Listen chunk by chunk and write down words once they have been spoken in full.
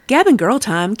Gab and Girl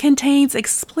Time contains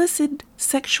explicit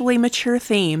sexually mature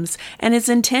themes and is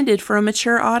intended for a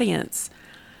mature audience.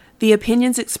 The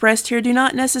opinions expressed here do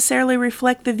not necessarily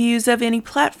reflect the views of any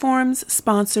platforms,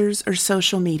 sponsors, or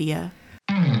social media.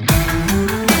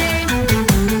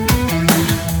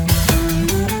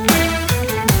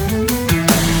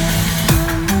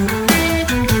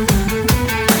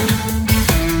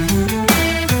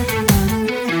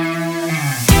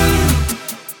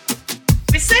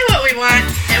 We say what we want,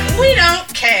 and we don't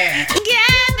care.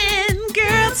 Gavin,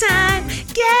 girl time.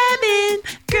 Gavin,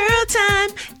 girl time.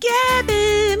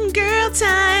 Gavin, girl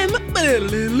time.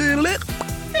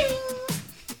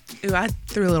 Ooh, I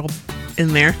threw a little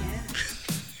in there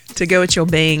to go with your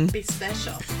bing. Be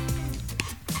special.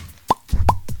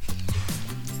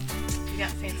 You got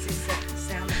fancy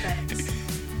sound effects.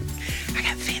 I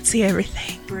got fancy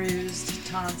everything. Bruised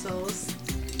tonsils.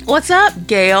 What's up,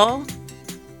 Gail?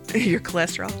 Your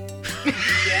cholesterol.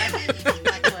 Yeah,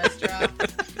 my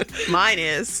cholesterol. Mine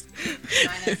is.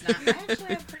 Mine is not. I actually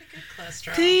have pretty good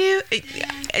cholesterol. Do you?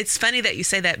 It's funny that you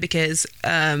say that because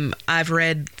I've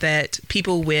read that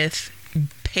people with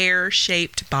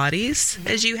pear-shaped bodies,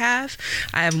 as you have,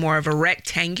 I have more of a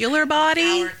rectangular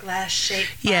body.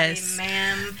 Hourglass-shaped body, Yes.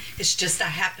 ma'am. It's just I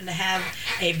happen to have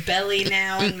a belly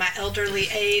now in my elderly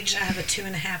age. I have a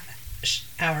 2.5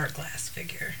 hourglass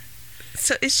figure.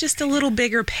 So it's just a little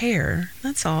bigger pear.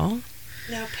 That's all.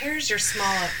 No, pears are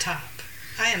small up top.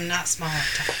 I am not small up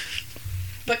top.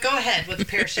 But go ahead with the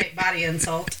pear-shaped body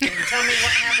insult and tell me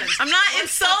what happens. I'm not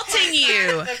What's the insulting point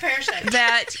you. of the pear-shaped?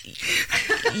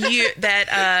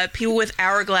 That people with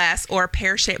hourglass or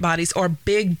pear-shaped bodies or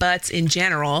big butts in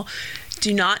general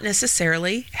do not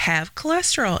necessarily have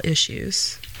cholesterol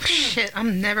issues. Shit,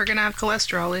 I'm never gonna have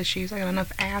cholesterol issues. I got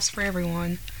enough ass for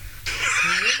everyone.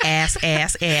 Ass.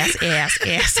 Ass.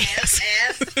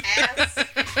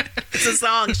 It's a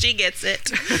song. She gets it.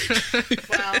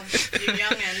 Well, you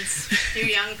youngins, you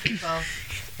young people,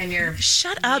 and you're...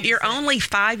 Shut up. You're only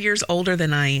 5 years older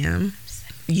than I am.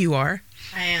 You are.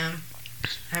 I am.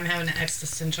 I'm having an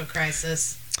existential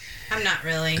crisis. I'm not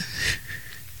really.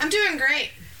 I'm doing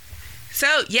great.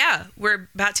 So, yeah, we're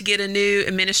about to get a new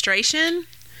administration.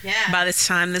 Yeah. By the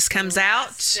time this comes out.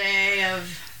 Last day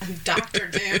of Dr.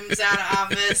 Doom's out of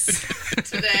office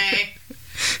today.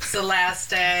 It's the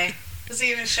last day. Is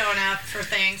he even showing up for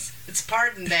things? It's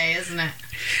pardon day, isn't it?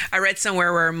 I read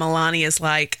somewhere where Melania's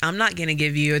like, I'm not going to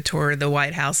give you a tour of the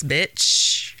White House,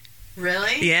 bitch.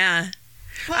 Really? Yeah.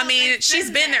 Well, I mean, they've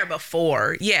she's been there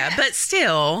before. Yeah, but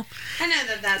still, I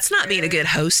know that's it's not being a true. good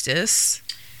hostess.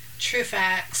 True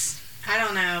facts. I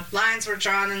don't know. Lines were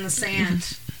drawn in the sand.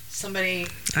 Somebody...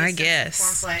 I guess.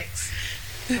 Cornflakes.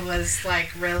 It was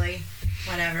like, really?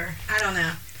 Whatever. I don't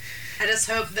know. I just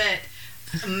hope that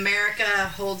America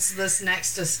holds this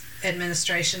next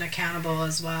administration accountable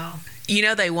as well. You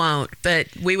know they won't, but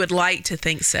we would like to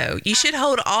think so. You should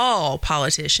hold all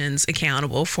politicians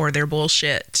accountable for their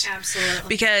bullshit. Absolutely.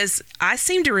 Because I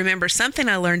seem to remember something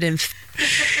I learned in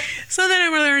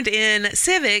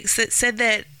civics that said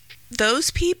that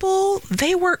those people,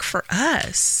 they work for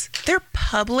us. They're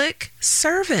public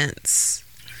servants.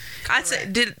 I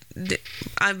said,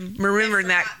 I'm remembering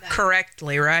that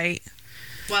correctly, right?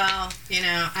 Well,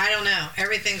 I don't know.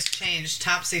 Everything's changed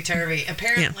topsy-turvy.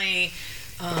 Apparently,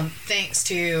 thanks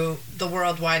to the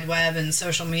World Wide Web and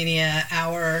social media,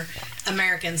 our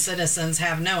American citizens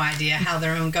have no idea how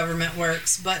their own government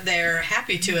works, but they're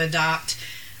happy to adopt,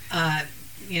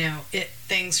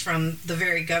 things from the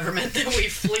very government that we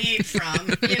fled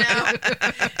from, It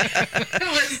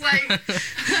was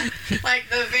like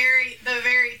the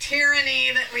very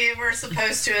tyranny that we were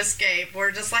supposed to escape.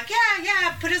 We're just like,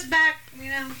 yeah, put us back,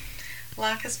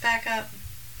 lock us back up.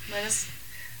 Let us,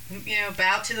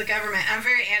 bow to the government. I'm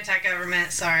very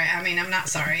anti-government. Sorry. I mean, I'm not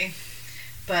sorry.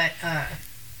 But,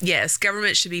 yes,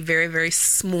 government should be very, very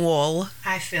small.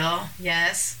 I feel,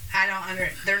 yes.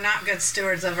 They're not good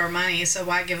stewards of our money, so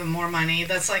why give them more money?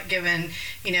 That's like giving,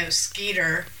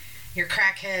 Skeeter, your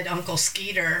crackhead Uncle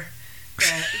Skeeter,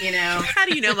 How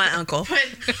do you know my uncle?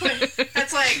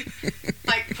 That's like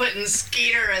putting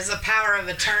Skeeter as a power of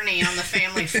attorney on the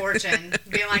family fortune.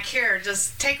 Being like, here,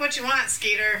 just take what you want,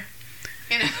 Skeeter.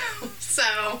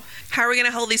 So... How are we going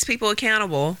to hold these people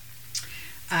accountable?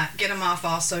 Get them off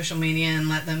all social media and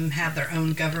let them have their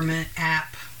own government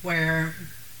app where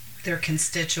their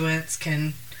constituents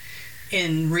can,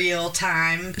 in real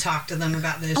time, talk to them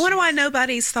about this. I wonder why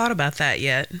nobody's thought about that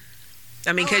yet.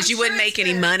 I mean, because you wouldn't make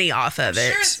any money off of it.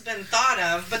 I'm sure it's been thought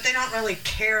of, but they don't really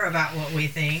care about what we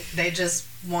think. They just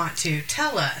want to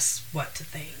tell us what to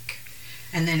think.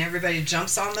 And then everybody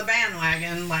jumps on the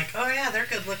bandwagon like, oh yeah, they're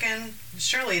good looking.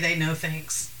 Surely they know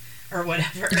things. or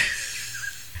whatever.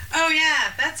 Oh,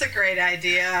 yeah, that's a great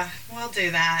idea. We'll do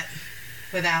that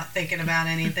without thinking about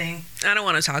anything. I don't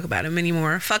want to talk about him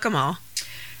anymore. Fuck them all.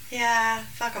 Yeah,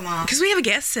 fuck them all. Because we have a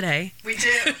guest today. We do.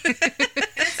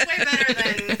 It's way better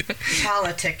than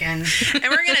politicking. And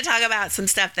we're going to talk about some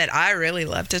stuff that I really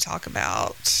love to talk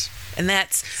about. And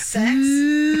that's Sex?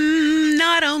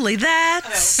 Not only that,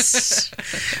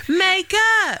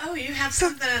 makeup. Oh, you have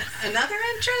something, another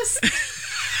interest?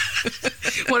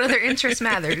 What other interest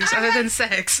matters other than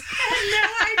sex? I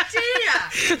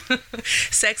had no idea.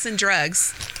 Sex and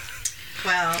drugs.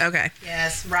 Well, Okay.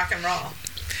 yes, rock and roll,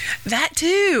 That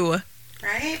too.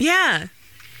 right? Yeah.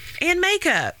 And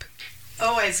makeup.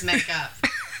 Always makeup.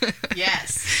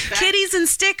 Yes. Kitties and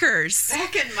stickers.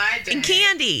 Back in my day, And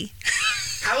candy.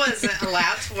 I wasn't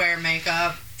allowed to wear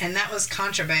makeup, and that was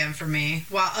contraband for me.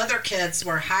 While other kids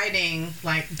were hiding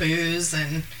like booze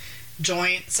and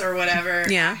joints or whatever,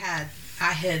 Yeah.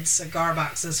 I hid cigar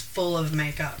boxes full of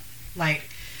makeup. Like,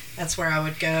 that's where I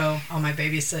would go. All my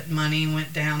babysitting money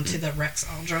went down to the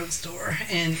Rexall drugstore,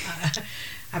 and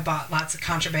I bought lots of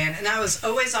contraband. And I was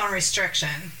always on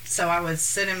restriction, so I would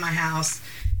sit in my house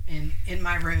and in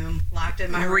my room, locked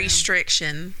in my room.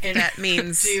 Restriction. And That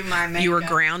means do my makeup. you were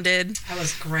grounded. I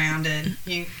was grounded.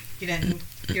 You didn't.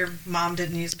 Your mom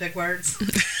didn't use big words.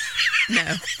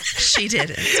 No, she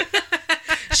didn't.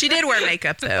 She did wear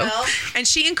makeup, though. Well. And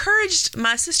she encouraged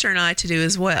my sister and I to do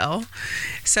as well.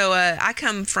 So I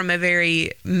come from a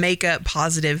very makeup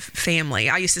positive family.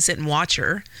 I used to sit and watch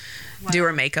her do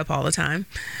her makeup all the time.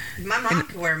 My mom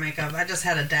could wear makeup. I just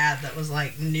had a dad that was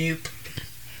like, nope,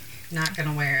 not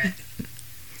gonna wear it.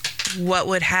 What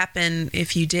would happen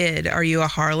if you did? Are you a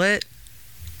harlot?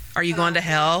 Are you going to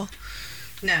hell?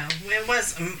 No, it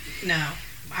was no.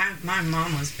 My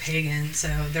mom was pagan, so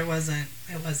it wasn't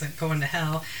going to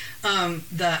hell. My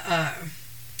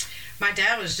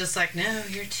dad was just like, no,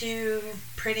 you're too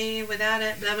pretty without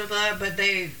it, blah blah blah. But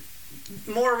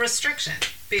more restriction,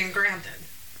 being grounded.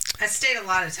 I spent a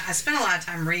lot of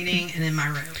time reading and in my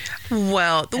room.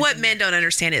 Well, what men don't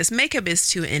understand is makeup is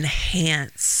to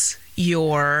enhance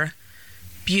your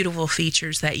beautiful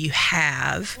features that you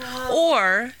have,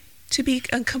 or to be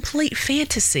a complete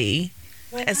fantasy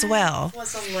as well. When I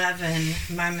was 11,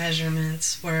 my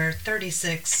measurements were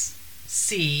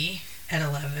 36C at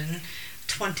 11,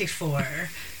 24,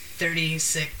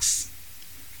 36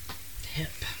 hip.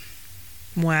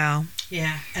 Wow.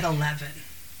 Yeah, at 11.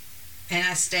 And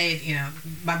I stayed,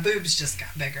 my boobs just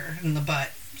got bigger in the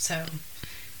butt. So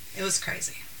it was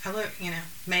crazy. I look,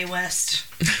 Mae West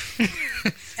at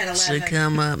 11. Should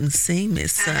come up and see me I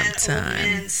had old sometime.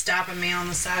 men stopping me on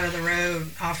the side of the road,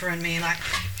 offering me like,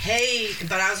 hey,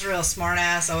 but I was a real smart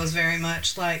ass. I was very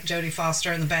much like Jodie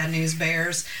Foster and the Bad News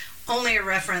Bears. Only a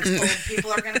reference old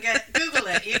people are going to get. Google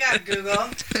it. You got Google.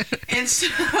 And so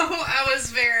I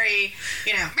was very,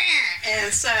 meh.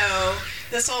 And so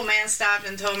this old man stopped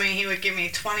and told me he would give me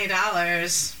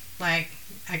 $20. Like,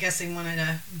 I guess he wanted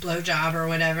a blowjob or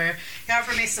whatever. He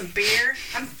offered me some beer.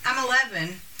 I'm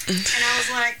 11. And I was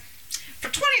like, for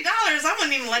 $20, I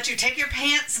wouldn't even let you take your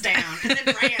pants down. And then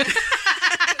ran. Ran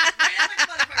like a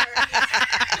motherfucker.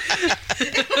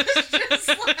 It was just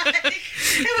like,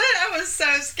 I was so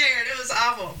scared. It was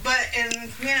awful. But,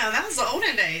 that was the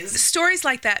olden days. Stories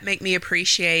like that make me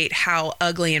appreciate how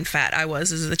ugly and fat I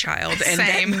was as a child, and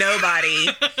Same. that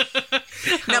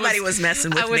nobody was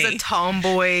messing with me. I was a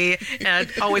tomboy, and I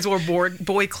always wore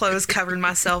boy clothes, covered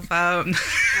myself up. Well,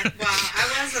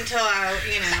 I was until I,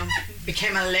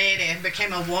 became a lady,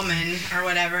 became a woman or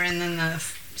whatever, and then the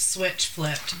switch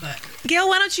flipped. But Gail,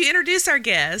 why don't you introduce our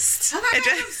guest? oh my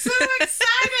God, I'm so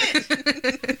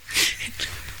excited!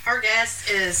 Our guest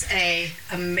is a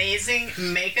amazing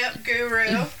makeup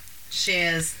guru. She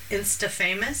is Insta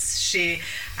famous.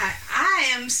 I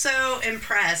am so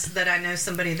impressed that I know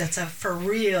somebody that's a for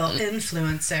real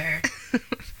influencer.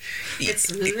 It's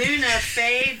Luna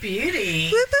Faye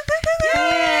Beauty.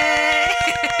 Yay!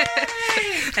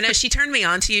 I know she turned me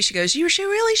on to you. She goes, you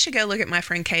really should go look at my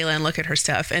friend Kayla and look at her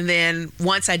stuff. And then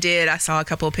once I did, I saw a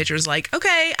couple of pictures like,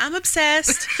 okay, I'm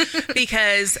obsessed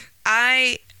because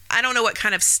I don't know what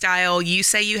kind of style you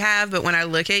say you have, but when I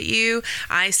look at you,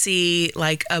 I see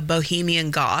like a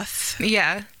bohemian goth.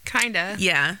 Yeah, kind of.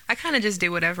 Yeah. I kind of just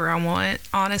do whatever I want,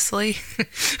 honestly.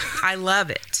 I love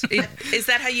it. Is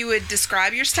that how you would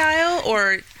describe your style,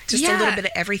 or just a little Yeah. bit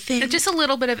of everything? Just a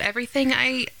little bit of everything.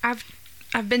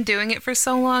 I've been doing it for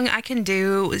so long. I can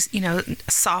do,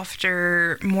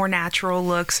 softer, more natural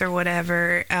looks or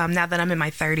whatever. Now that I'm in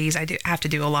my 30s, I have to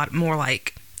do a lot more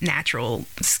like natural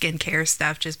skincare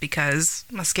stuff just because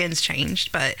my skin's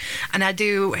changed. And I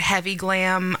do heavy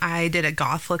glam. I did a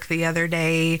goth look the other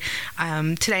day.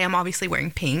 Today I'm obviously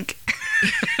wearing pink.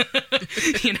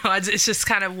 It's just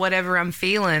kind of whatever I'm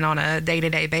feeling on a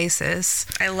day-to-day basis.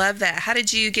 I love that. How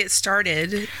did you get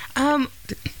started?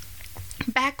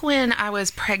 Back when I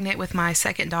was pregnant with my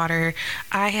second daughter,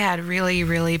 I had really,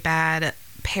 really bad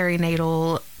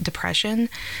perinatal depression,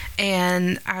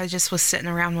 and I just was sitting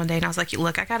around one day and I was like,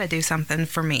 look, I got to do something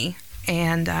for me.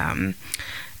 And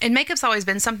makeup's always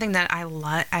been something that I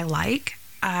like.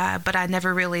 But I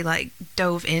never really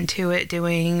dove into it,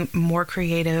 doing the more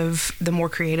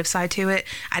creative side to it.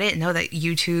 I didn't know that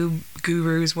YouTube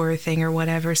gurus were a thing or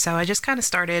whatever. So I just kind of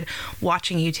started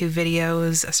watching YouTube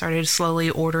videos. I started slowly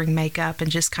ordering makeup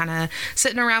and just kind of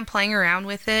sitting around playing around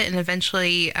with it. And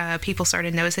eventually people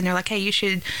started noticing. They're like, hey, you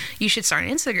should start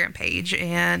an Instagram page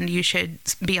and you should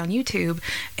be on YouTube.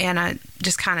 And I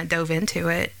just kind of dove into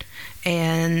it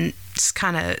and just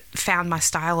kind of found my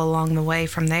style along the way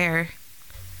from there.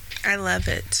 I love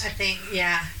it. I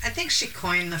think she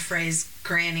coined the phrase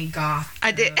granny goth.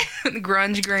 I did.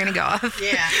 Grunge granny goth.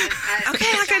 Yeah.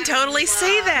 I can totally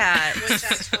see that. Which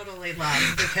I totally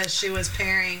love, because she was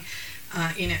pairing,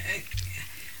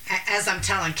 as I'm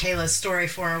telling Kayla's story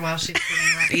for her while she's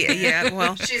sitting right here. Yeah,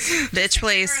 well, bitch,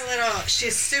 please.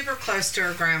 She's super close to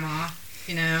her grandma,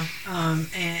 and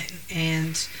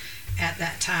at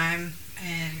that time,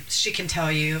 and she can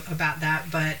tell you about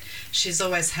that, but she's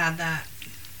always had that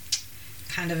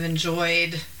kind of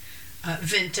enjoyed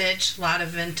vintage, a lot of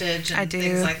vintage and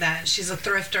things like that. She's a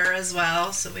thrifter as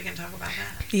well, so we can talk about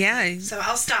that. Yeah. So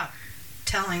I'll stop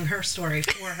telling her story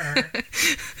for her.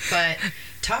 But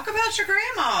talk about your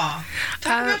grandma.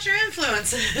 Talk about your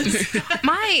influences.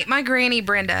 My granny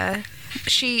Brenda,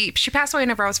 she passed away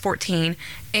whenever I was 14,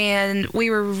 and we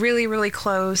were really, really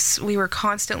close. We were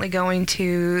constantly going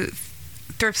to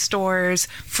thrift stores,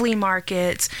 flea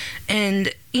markets,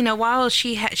 and while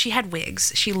she had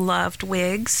wigs, she loved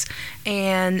wigs,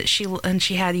 and she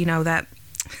had that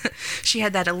she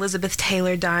had that Elizabeth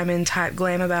Taylor diamond type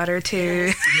glam about her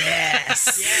too.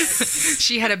 Yes.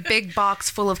 She had a big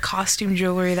box full of costume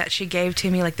jewelry that she gave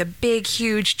to me, like the big,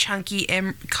 huge, chunky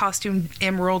costume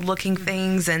emerald looking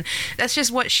things, and that's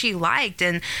just what she liked,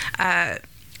 and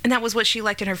that was what she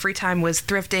liked in her free time, was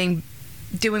thrifting,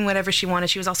 doing whatever she wanted.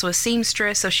 She was also a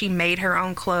seamstress, so she made her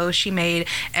own clothes. She made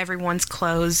everyone's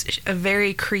clothes. A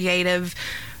very creative,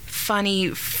 funny,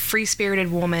 free-spirited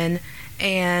woman,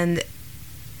 and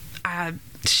I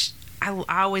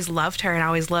always loved her, and I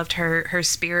always loved her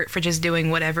spirit for just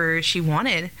doing whatever she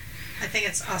wanted. I think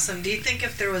it's awesome. Do you think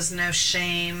if there was no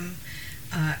shame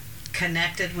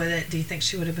connected with it, do you think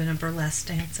she would have been a burlesque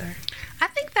dancer? I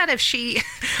think that if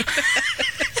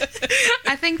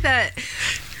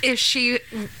she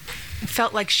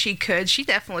felt like she could, she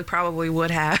definitely probably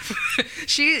would have.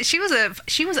 She was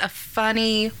a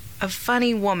funny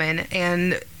woman,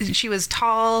 and she was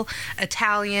tall,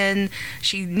 Italian.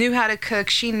 She knew how to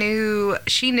cook. She knew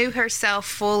herself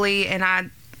fully, and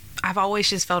I've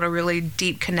always just felt a really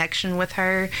deep connection with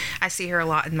her. I see her a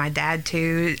lot in my dad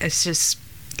too. It's just,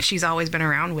 she's always been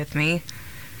around with me.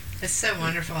 It's so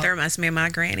wonderful. That reminds me of my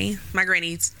granny. My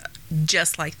granny's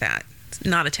just like that.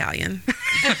 Not Italian,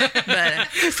 but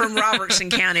from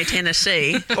Robertson County,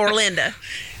 Tennessee, Orlinda.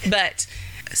 But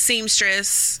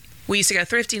seamstress. We used to go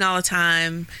thrifting all the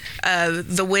time.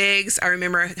 The wigs, I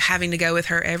remember having to go with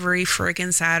her every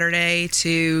friggin' Saturday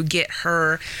to get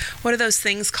her, what are those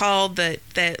things called, that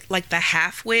like the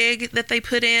half wig that they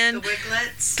put in? The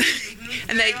wiglets.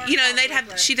 And they'd have,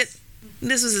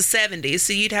 this was the 70s,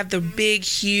 so you'd have the big,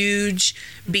 huge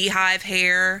beehive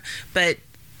hair, but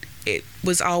it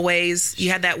was always,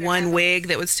 you had that one wig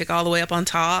that would stick all the way up on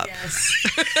top. Yes.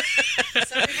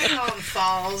 Some people call them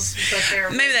falls, but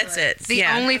they're maybe that's it. The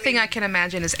only thing I can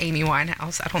imagine is Amy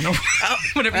Winehouse. I don't know.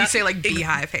 Whenever you say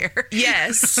beehive hair.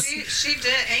 Yes. She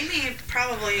did. Amy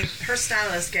probably, her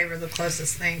stylist gave her the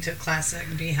closest thing to classic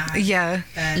beehive. Yeah.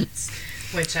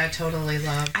 Which I totally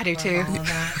love. I do too. All of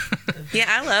that. Yeah,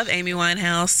 I love Amy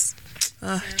Winehouse.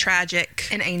 Tragic.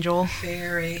 An angel.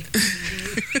 Very.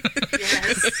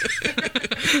 Yes.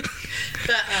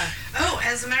 But,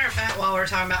 as a matter of fact, while we're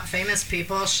talking about famous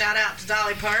people, shout out to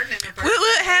Dolly Parton and her birthday.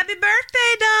 Woo, happy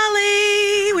birthday,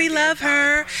 Dolly. We love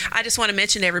her. I just want to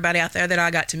mention to everybody out there that I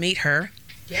got to meet her.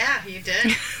 Yeah, you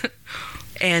did.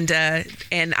 And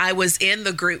I was in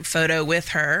the group photo with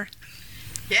her.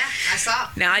 Yeah, I saw.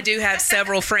 Now, I do have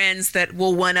several friends that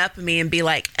will one-up me and be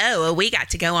like, oh, well, we got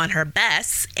to go on her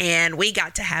bus, and we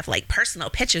got to have, personal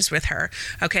pictures with her.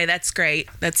 Okay, that's great.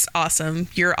 That's awesome.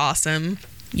 You're awesome.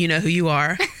 You know who you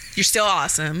are. You're still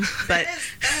awesome, but That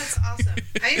is awesome.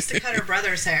 I used to cut her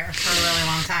brother's hair for a really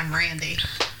long time, Randy.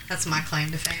 That's my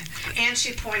claim to fame. And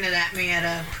she pointed at me at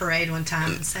a parade one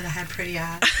time and said I had pretty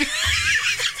eyes.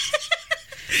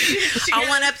 I'll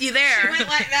one-up you there. She went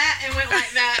like that and went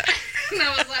like that. And I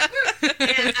was like, woo.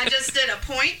 And I just did a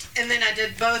point, and then I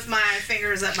did both my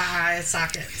fingers at my eye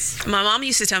sockets. My mom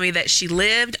used to tell me that she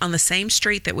lived on the same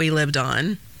street that we lived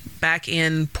on back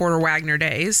in Porter Wagner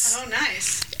days. Oh,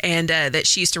 nice. And that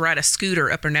she used to ride a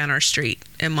scooter up and down our street.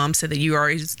 And Mom said that you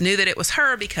always knew that it was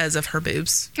her because of her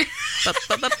boobs. But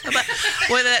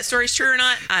whether that story's true or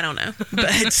not, I don't know. But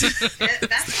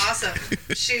That's awesome.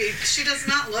 She does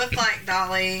not look like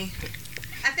Dolly.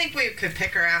 I think we could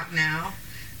pick her out now.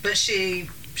 But she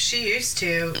used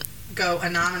to go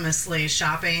anonymously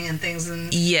shopping and things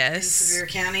in Sevier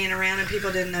County and around, and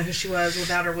people didn't know who she was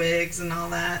without her wigs and all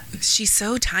that. She's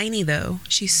so tiny, though.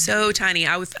 She's so tiny.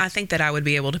 I think that I would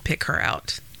be able to pick her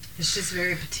out. She's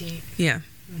very petite. Yeah.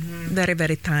 Very,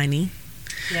 very tiny.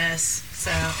 Yes.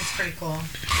 So it's pretty cool.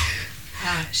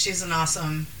 She's an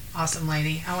awesome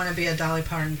lady. I want to be a Dolly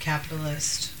Parton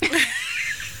capitalist.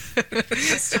 I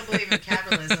still believe in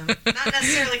capitalism. Not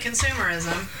necessarily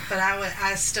consumerism, but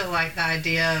I still like the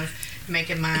idea of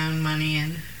making my own money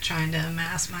and trying to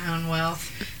amass my own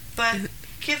wealth. But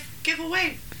give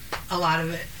away a lot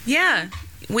of it. Yeah.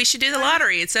 We should do the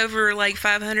lottery. It's over like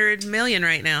 500 million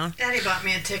right now. Daddy bought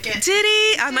me a ticket. Did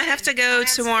he? I might have to go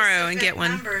tomorrow and get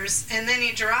one. Numbers, and then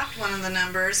he dropped one of the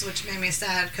numbers, which made me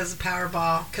sad because of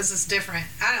Powerball, because it's different.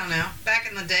 I don't know. Back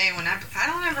in the day when I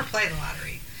don't ever play the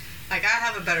lottery. Like, I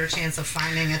have a better chance of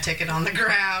finding a ticket on the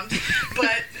ground.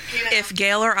 But, you know. If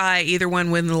Gail or I, either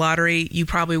one, win the lottery, you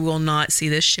probably will not see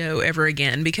this show ever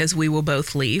again because we will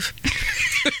both leave.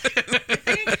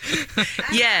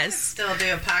 Yes. I would still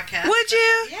do a podcast. Would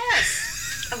you?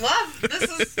 Yes.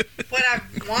 This is what I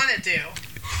want to do.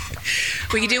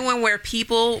 We could do one where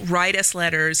people write us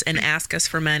letters and ask us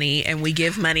for money, and we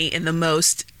give money in the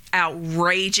most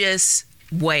outrageous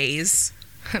ways.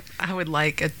 I would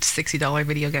like a $60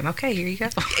 video game. Okay, here you go.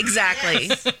 Exactly.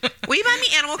 Yes. Will you buy me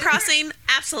Animal Crossing?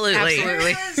 Absolutely. There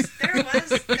is a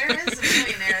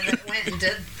millionaire that went and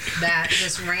did that,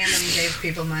 just random gave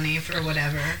people money for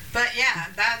whatever. But yeah,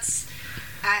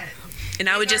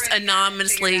 I would just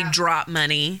anonymously drop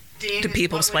money to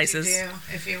people's places. What would you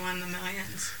do if you won the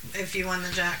millions? If you won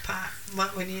the jackpot,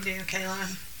 what would you do,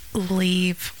 Kayla?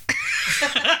 Leave.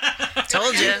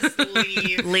 Told you.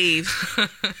 Leave.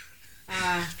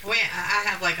 I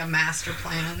have like a master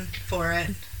plan for it.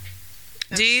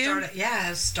 Do you?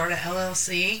 Start a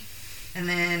LLC, and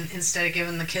then instead of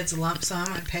giving the kids a lump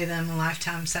sum, I pay them a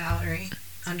lifetime salary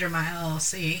under my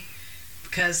LLC,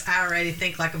 because I already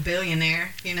think like a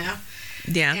billionaire, you know?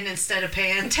 Yeah. And instead of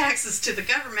paying taxes to the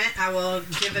government, I will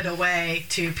give it away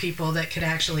to people that could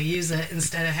actually use it,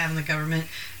 instead of having the government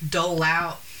dole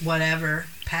out whatever,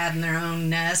 padding their own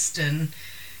nest and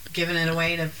giving it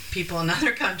away to people in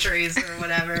other countries or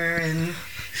whatever. And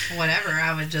whatever,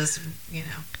 I would just, you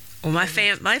know. Well, I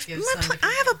have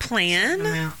a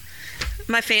plan.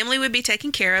 My family would be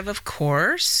taken care of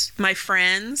course. My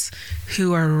friends,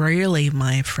 who are really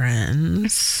my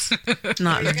friends,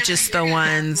 not just the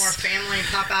ones. More family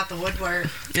pop out the woodwork.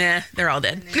 Yeah, they're all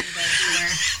dead. You'll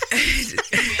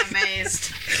be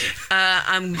amazed.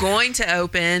 I'm going to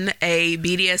open a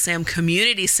BDSM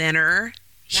community center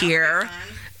here.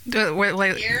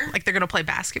 Like they're gonna play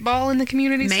basketball in the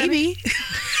community Maybe.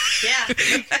 Yeah, we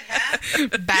could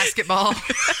have basketball.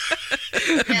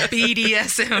 Yes.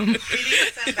 BDSM.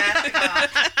 BDSM basketball.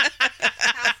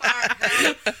 How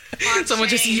far? Someone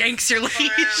just yanks your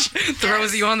leash,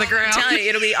 throws you on the ground. I'm telling you,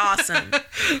 it'll be awesome.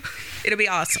 It'll be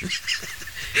awesome.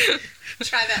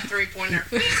 Try that 3-pointer.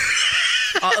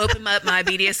 I'll open up my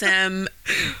BDSM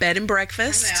bed and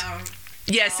breakfast.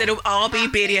 Yes, it'll all be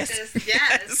BDSM.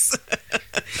 Yes.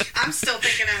 I'm still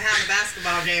thinking of how the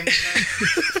basketball game goes.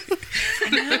 I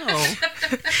know.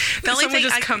 The only Someone thing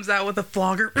just comes out with a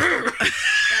flogger. That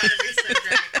would be so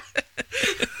great.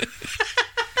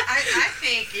 I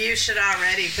think you should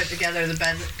already put together the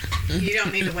bed. You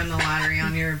don't need to win the lottery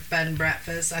on your bed and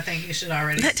breakfast. I think you should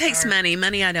already That takes money.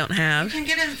 Money I don't You have. can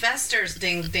get investors,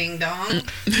 ding, ding, dong.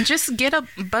 Just get a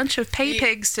bunch of pay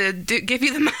pigs to give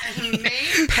you the money.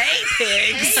 Pay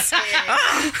pigs.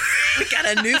 Oh, we got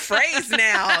a new phrase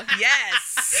now.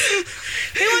 Yes.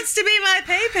 Who wants to be my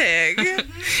pay pig?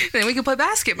 Then we can play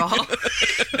basketball.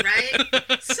 Right?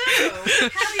 So,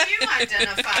 how do you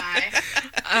identify?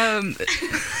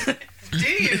 Do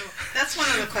you? That's one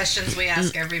of the questions we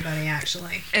ask everybody,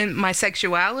 actually. And my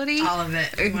sexuality? All of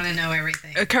it. We want to know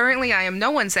everything. Currently, I am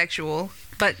no one sexual,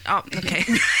 but okay.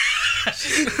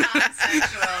 She's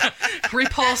non-sexual.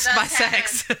 Repulsed That by does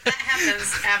sex. happen. That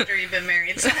happens after you've been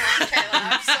married so long, Kayla.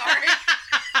 I'm sorry.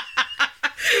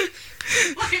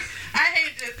 Like, I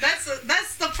hate it.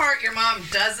 That's the part your mom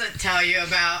doesn't tell you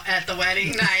about at the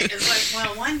wedding night. It's like,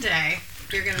 well, one day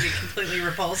you're going to be completely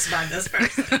repulsed by this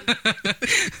person.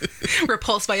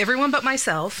 Repulsed by everyone but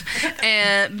myself.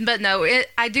 But no,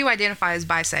 I do identify as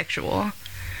bisexual.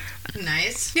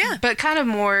 Nice. Yeah. But kind of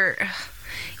more,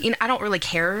 I don't really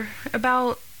care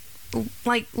about,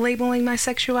 like, labeling my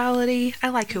sexuality. I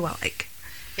like who I like.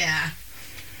 Yeah.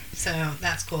 So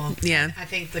that's cool. Yeah. I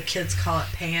think the kids call it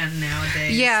pan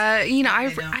nowadays. Yeah, They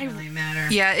don't really matter.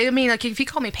 Yeah, I mean, like, if you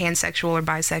call me pansexual or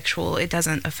bisexual, it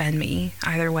doesn't offend me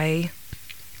either way.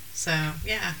 So,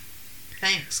 yeah.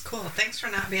 Thanks. Cool. Thanks for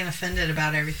not being offended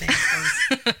about everything. 'Cause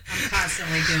I'm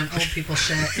constantly doing old people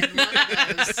shit. And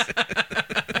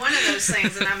one of those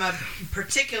things that I'm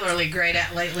particularly great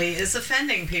at lately is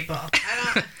offending people.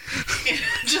 I don't,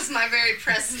 just my very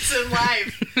presence in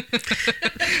life.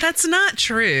 That's not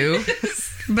true.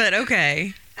 But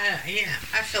okay. Yeah,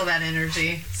 I feel that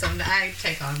energy. So I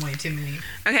take on way too many.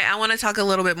 Okay, I want to talk a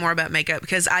little bit more about makeup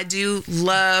because I do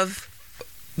love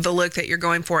the look that you're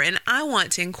going for, and I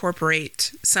want to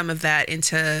incorporate some of that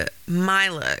into my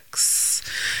looks.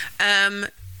 Tell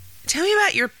me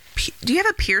about do you have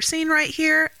a piercing right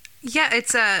here? Yeah,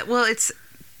 it's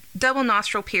double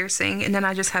nostril piercing, and then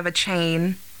I just have a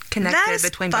chain connected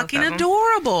between both of them. That's fucking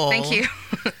adorable. Thank you.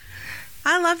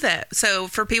 I love that. So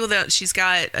for people that she's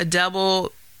got a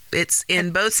double, it's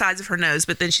in both sides of her nose,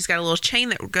 but then she's got a little chain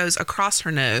that goes across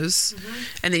her nose,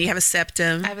 and then you have a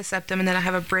septum. I have a septum, and then I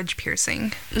have a bridge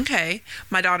piercing. Okay.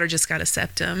 My daughter just got a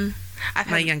septum.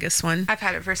 My youngest one. I've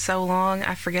had it for so long,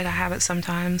 I forget I have it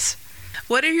sometimes.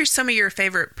 What are some of your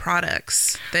favorite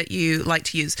products that you like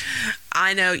to use?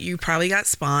 I know you probably got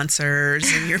sponsors,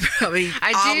 and you're probably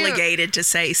obligated to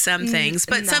say some things,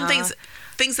 but some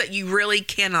things that you really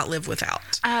cannot live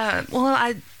without.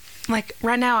 Like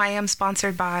right now I am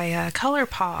sponsored by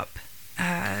ColourPop,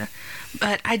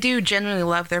 but I do genuinely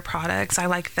love their products. I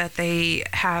like that they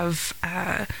have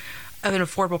an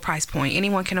affordable price point.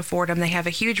 Anyone can afford them. They have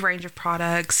a huge range of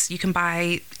products. You can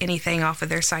buy anything off of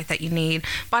their site that you need.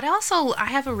 But I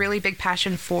have a really big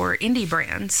passion for indie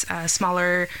brands,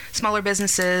 smaller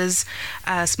businesses,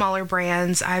 smaller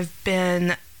brands. I've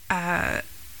been a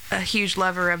huge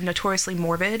lover of Notoriously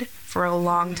Morbid for a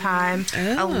long time.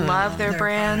 I love their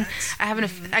brand. Products.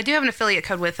 I do have an affiliate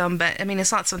code with them, but I mean,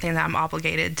 it's not something that I'm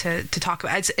obligated to talk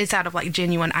about. It's out of like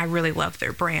genuine, I really love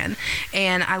their brand.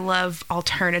 And I love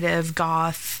alternative,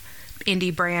 goth,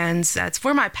 indie brands. That's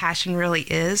where my passion really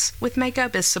is with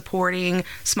makeup, is supporting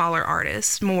smaller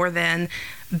artists more than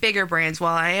bigger brands.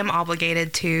 While I am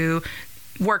obligated to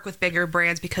work with bigger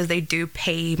brands because they do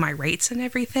pay my rates and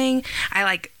everything, I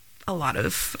like a lot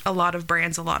of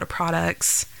brands, a lot of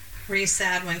products. Were you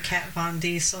sad when Kat Von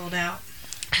D sold out?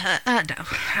 No.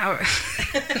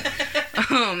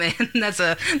 Oh man, that's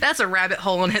a rabbit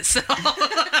hole in itself.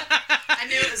 I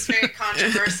knew it was very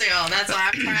controversial. That's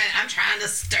why I'm trying to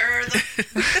stir the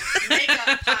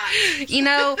makeup pot.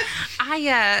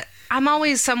 I'm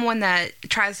always someone that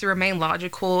tries to remain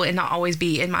logical and not always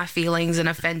be in my feelings and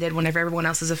offended whenever everyone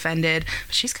else is offended.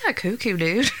 But she's kind of cuckoo,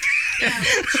 dude. Yeah,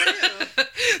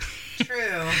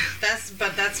 true. That's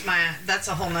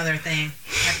a whole nother thing.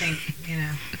 I think,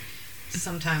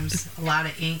 sometimes a lot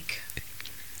of ink.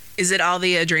 Is it all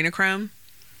the adrenochrome?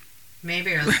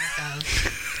 Maybe, or lack of.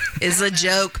 It's a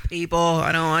joke, people.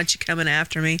 I don't want you coming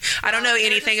after me. I don't know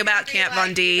anything about Kat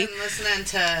Von D. You've been listening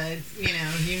to, you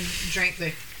drink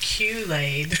the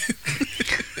Kool-Aid.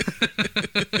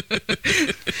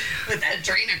 With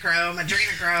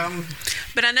adrenochrome.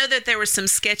 But I know that there was some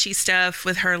sketchy stuff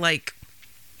with her, like,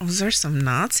 was there some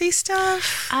Nazi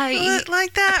stuff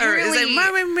like that? Or am I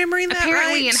remembering that right?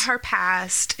 Apparently in her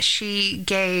past, she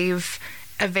gave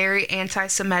a very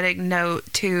anti-Semitic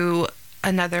note to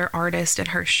another artist in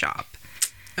her shop.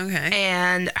 Okay.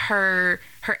 And her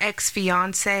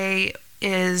ex-fiance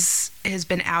has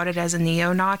been outed as a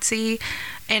neo-Nazi,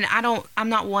 and I'm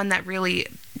not one that really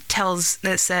says,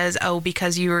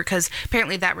 because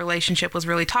apparently that relationship was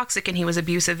really toxic and he was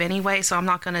abusive anyway, so I'm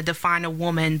not going to define a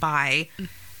woman by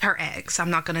her ex.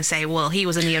 I'm not going to say, well, he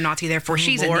was a neo-Nazi, therefore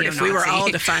she's a neo-Nazi. If we were all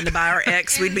defined by our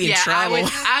ex, we'd be in trouble.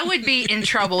 I would be in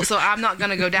trouble, so I'm not going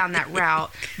to go down that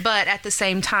route. But at the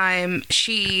same time,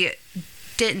 she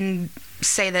didn't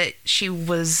say that she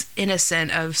was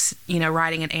innocent of,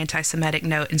 writing an anti-Semitic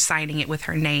note and signing it with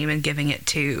her name and giving it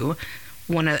to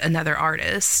another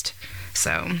artist.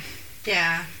 So,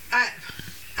 yeah,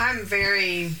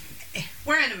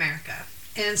 we're in America,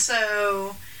 and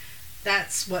so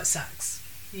that's what sucks.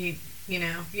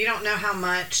 you don't know how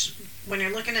much, when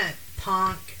you're looking at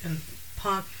punk and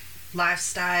punk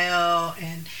lifestyle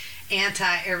and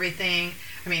anti-everything.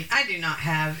 I mean, I do not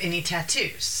have any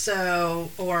tattoos,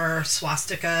 or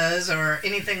swastikas or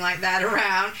anything like that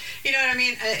around. You know what I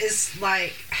mean? It's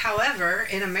like, however,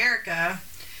 in America,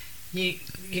 you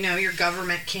know, your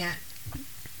government can't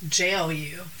jail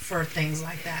you for things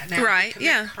like that. Now, right? If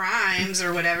you commit crimes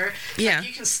or whatever. Yeah. Like,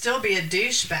 you can still be a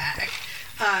douchebag.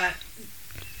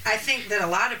 I think that a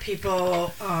lot of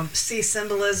people see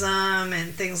symbolism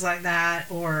and things like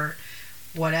that, or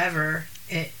whatever.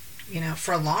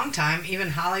 For a long time,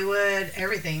 even Hollywood,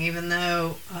 everything, even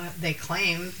though they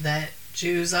claim that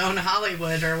Jews own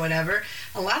Hollywood or whatever,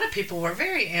 a lot of people were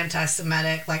very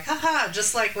anti-Semitic. Like,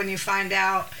 just like when you find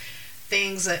out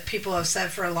things that people have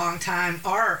said for a long time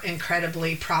are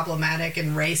incredibly problematic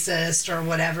and racist or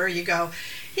whatever, you go,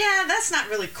 yeah, that's not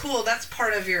really cool. That's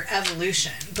part of your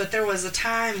evolution. But there was a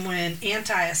time when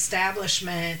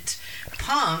anti-establishment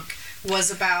punk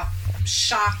was about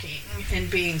shocking and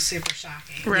being super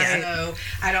shocking. Right. So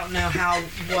I don't know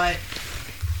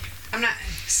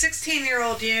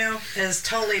 16-year-old you is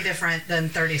totally different than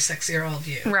 36-year-old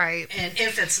you. Right. And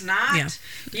if it's not,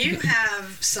 you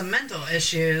have some mental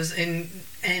issues and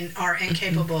are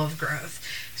incapable of growth.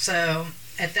 So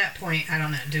at that point, I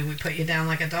don't know, do we put you down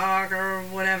like a dog or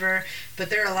whatever? But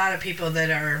there are a lot of people that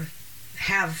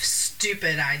have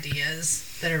stupid ideas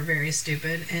that are very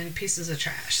stupid and pieces of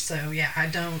trash. So yeah,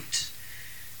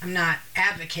 I'm not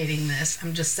advocating this.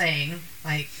 I'm just saying,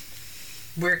 like,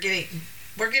 we're getting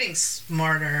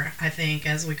smarter, I think,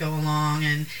 as we go along,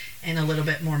 and a little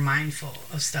bit more mindful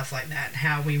of stuff like that,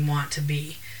 how we want to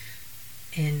be.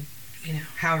 And,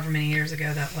 however many years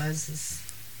ago that was,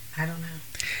 I don't know.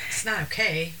 It's not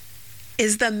okay.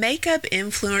 Is the makeup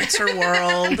influencer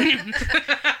world...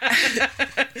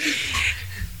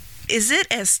 Is it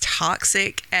as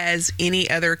toxic as any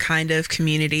other kind of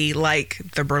community, like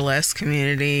the burlesque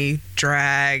community,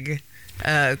 drag,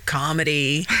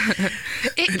 comedy?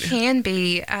 It can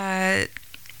be. I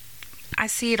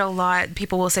see it a lot.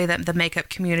 People will say that the makeup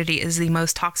community is the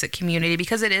most toxic community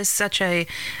because it is such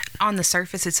on the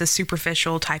surface, it's a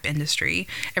superficial type industry.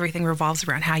 Everything revolves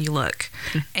around how you look.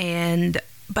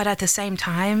 But at the same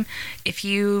time, if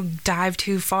you dive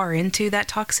too far into that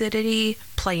toxicity,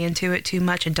 play into it too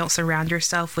much, and don't surround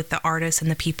yourself with the artists and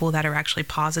the people that are actually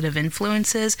positive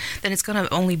influences, then it's going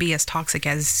to only be as toxic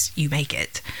as you make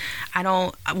it.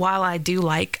 While I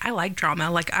like drama.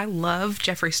 Like, I love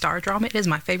Jeffree Star drama. It is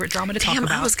my favorite drama to talk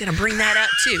about. I was going to bring that up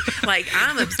too. Like,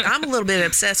 I'm a little bit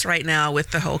obsessed right now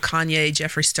with the whole Kanye,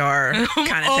 Jeffree Star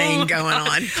kind of thing going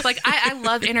on. Like, I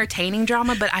love entertaining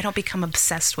drama, but I don't become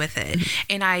obsessed with it.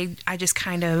 And I just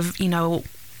kind of,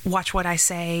 watch what I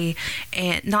say,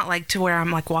 and not like to where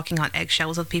I'm like walking on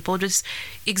eggshells with people. Just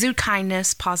exude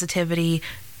kindness, positivity,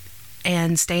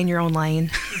 and stay in your own lane.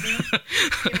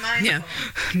 Mm-hmm. Be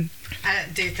mindful. I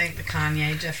do think the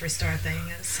Kanye Jeffree Star thing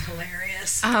is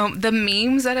hilarious. The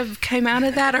memes that have came out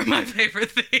of that are my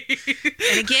favorite thing.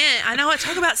 And again, I know I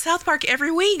talk about South Park every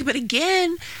week, but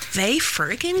again, they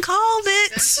freaking called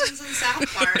it. Simpsons and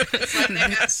South Park. It's like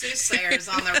they got soothsayers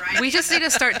on the right. We just need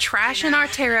to start trashing our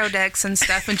tarot decks and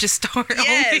stuff and just start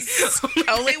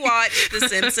only watch The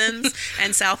Simpsons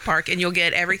and South Park, and you'll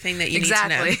get everything that you need to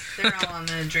know. They're all on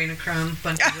the adrenochrome,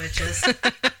 bunch of witches.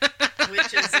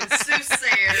 Witches and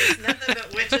soothsayers. Nothing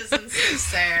but witches and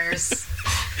soothsayers.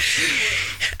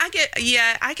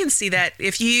 I can see that.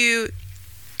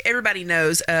 Everybody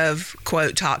knows of,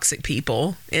 quote, toxic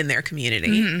people in their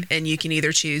community, and you can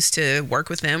either choose to work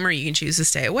with them or you can choose to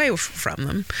stay away from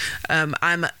them.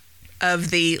 I'm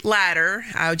of the latter.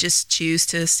 I would just choose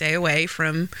to stay away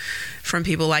from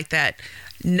people like that.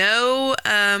 No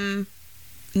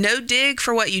dig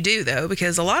for what you do, though,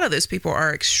 because a lot of those people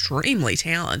are extremely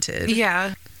talented.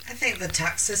 Yeah. I think the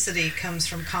toxicity comes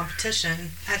from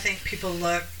competition. I think people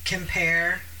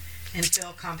compare, and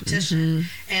feel competition.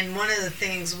 Mm-hmm. And one of the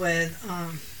things with,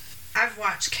 I've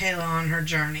watched Kayla on her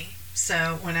journey.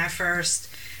 So when I first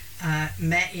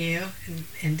met you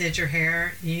and did your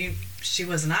hair, she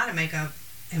was not a makeup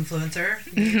influencer.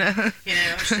 No.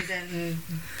 She didn't.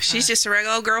 She's just a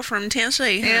regular old girl from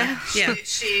Tennessee. Yeah.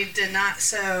 She did not.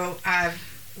 So I've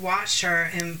watched her,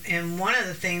 and one of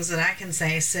the things that I can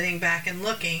say, sitting back and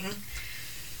looking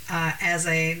as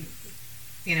a,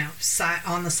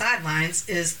 on the sidelines,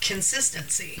 is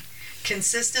consistency.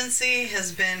 Consistency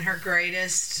has been her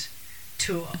greatest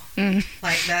tool.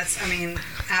 Like,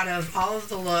 out of all of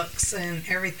the looks and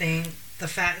everything, the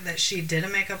fact that she did a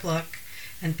makeup look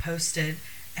and posted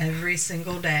every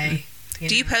single day.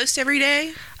 Do you post every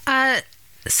day?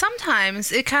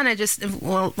 Sometimes it kind of just,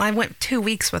 well, I went 2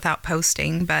 weeks without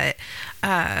posting, but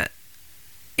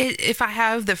if I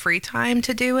have the free time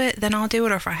to do it, then I'll do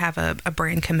it. Or if I have a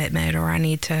brand commitment or I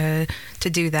need to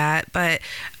do that. But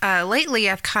lately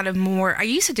I've kind of more, I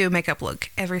used to do a makeup look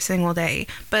every single day,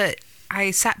 but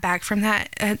I sat back from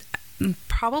that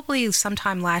probably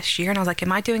sometime last year, and I was like,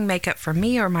 am I doing makeup for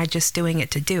me or am I just doing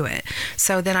it to do it?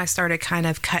 So then I started kind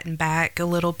of cutting back a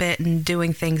little bit and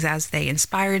doing things as they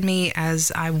inspired me,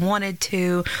 as I wanted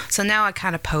to. So now I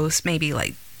kind of post maybe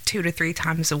like 2 to 3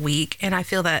 times a week, and I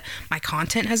feel that my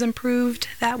content has improved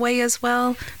that way as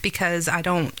well, because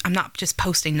I'm not just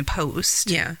posting to post.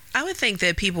 Yeah. I would think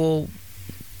that people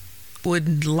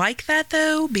would like that,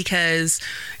 though, because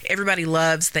everybody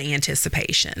loves the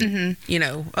anticipation. Mm-hmm. You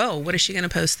know, oh, what is she going to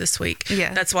post this week?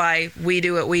 Yeah. That's why we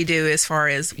do what we do as far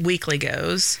as weekly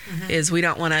goes, is we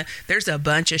don't want to, there's a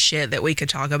bunch of shit that we could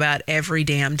talk about every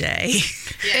damn day.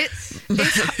 Yes.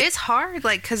 It's hard,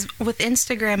 like, because with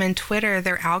Instagram and Twitter,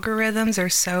 their algorithms are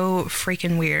so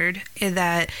freaking weird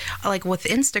that, like, with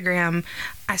Instagram,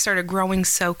 I started growing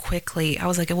so quickly. I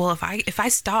was like, well, if I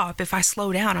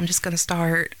slow down, I'm just gonna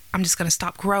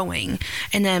stop growing.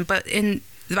 And then,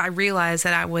 I realized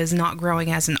that I was not growing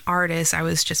as an artist. I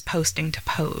was just posting to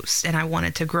post, and I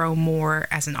wanted to grow more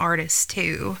as an artist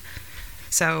too.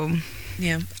 So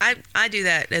Yeah, I do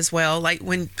that as well. Like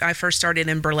when I first started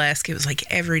in burlesque, it was like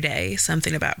every day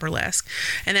something about burlesque.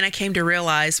 And then I came to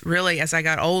realize, really, as I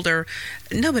got older,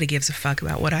 nobody gives a fuck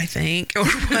about what I think or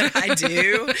what I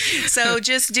do. So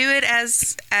just do it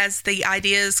as the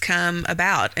ideas come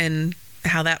about and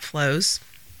how that flows.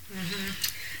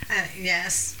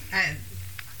 Yes.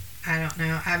 I don't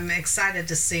know. I'm excited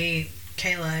to see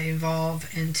Kayla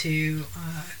evolve into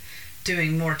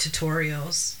doing more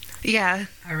tutorials. yeah,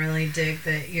 I really dig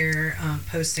that you're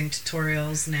posting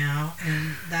tutorials now,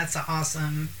 and that's an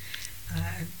awesome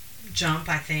jump,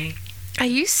 I think. I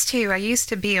used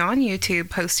to be on YouTube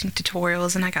posting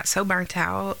tutorials, and I got so burnt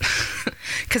out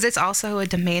because it's also a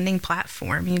demanding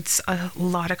platform. It's a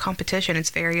lot of competition. It's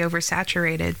very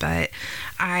oversaturated, but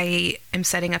I am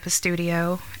setting up a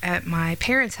studio at my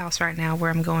parents' house right now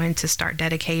where I'm going to start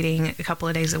dedicating a couple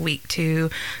of days a week to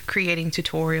creating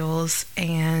tutorials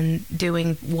and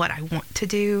doing what I want to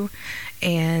do,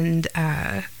 and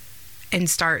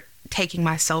start taking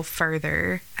myself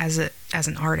further as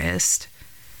an artist.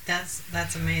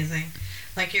 That's amazing.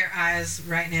 Like your eyes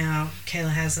right now, Kayla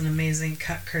has an amazing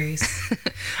cut crease.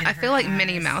 I feel like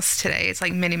Minnie Mouse today. It's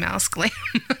like Minnie Mouse glam.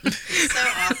 It's so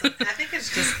awesome. I think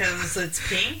it's just because it's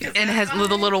pink. And it has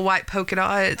little white polka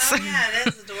dots. Oh yeah, it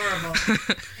is adorable.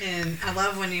 And I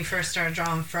love when you first started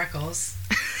drawing freckles.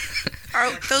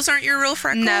 Oh, those aren't your real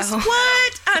freckles? No.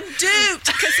 What? I'm duped.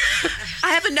 Because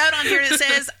I have a note on here that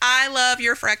says, I love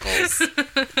your freckles.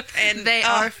 And They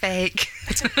are fake.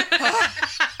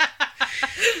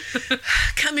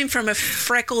 Coming from a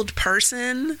freckled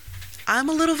person, I'm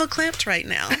a little verklempt right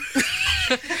now.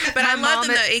 But I love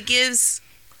them, though.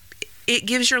 It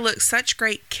gives your look such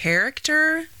great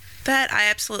character that I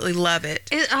absolutely love it.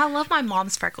 I love my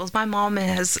mom's freckles. My mom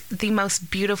has the most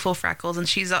beautiful freckles, and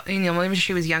she's, when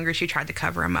she was younger, she tried to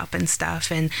cover them up and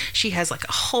stuff, and she has like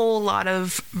a whole lot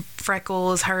of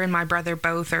freckles. Her and my brother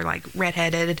both are like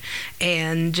redheaded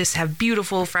and just have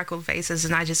beautiful freckled faces,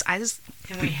 and I just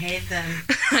And we hate them.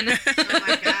 Oh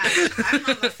my gosh. I've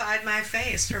mummified my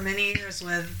face for many years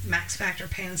with Max Factor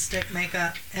Pan Stick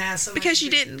makeup. It has so Because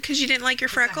you didn't like your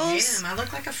freckles? I hate them. I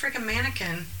look like a freaking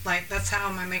mannequin. Like, that's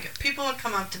how my makeup... People would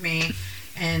come up to me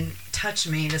and touch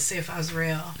me to see if I was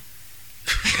real.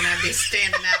 And I'd be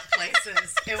standing out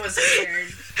places. It was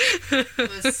weird.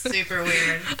 It was super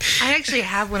weird. I actually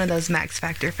have one of those Max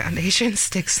Factor foundation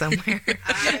sticks somewhere.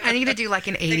 I need to do like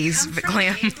an 80s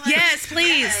glam. England. Yes,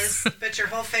 please. Yes, but your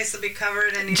whole face will be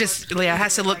covered and you It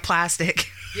has to look like, plastic.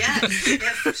 Yes.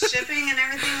 If shipping and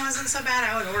everything wasn't so bad,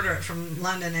 I would order it from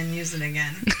London and use it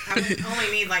again. I would only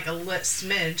need like a lit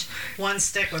smidge. One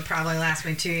stick would probably last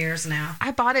me 2 years now.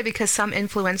 I bought it because some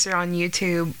influencer on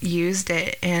YouTube used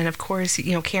it, and of course,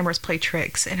 cameras play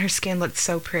tricks, and her skin looked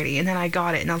so pretty, and then I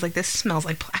got it, and I was like, this smells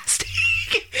like plastic.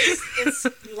 It's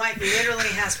like literally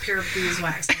has pure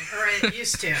beeswax in it, or it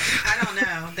used to. I don't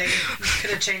know. They could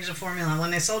have changed the formula.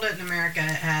 When they sold it in America,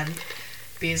 it had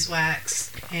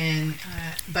beeswax,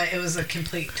 but it was a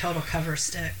complete total cover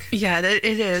stick. Yeah, it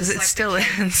is. Just It like still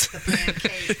is. The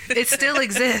pancake. It still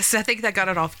exists. I think I got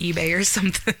it off eBay or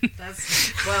something. It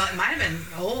might have been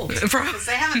old. Because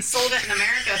they haven't sold it in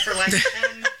America for like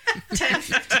 10,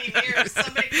 15 years.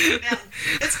 Somebody came down.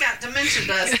 It's got dementia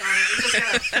dust on it. You just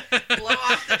gotta blow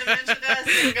off the dementia dust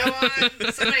and go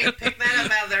on. Somebody picked that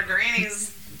up out of their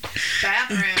granny's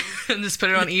bathroom. And just put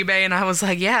it on eBay, and I was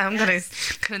like, yeah, I'm gonna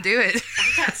do it.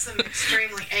 I've got some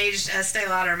extremely aged Estee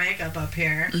Lauder makeup up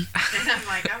here. And I'm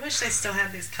like, I wish they still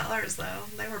had these colors, though.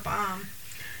 They were bomb.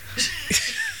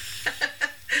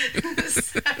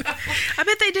 I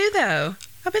bet they do, though.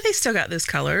 I bet they still got those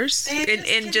colors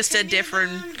in just a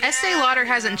different... Estee Lauder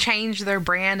hasn't changed their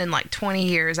brand in like 20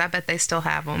 years. I bet they still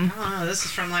have them. Oh, this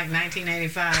is from like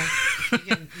 1985. You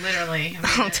can literally...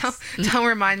 I mean, don't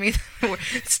remind me that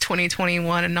it's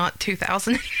 2021 and not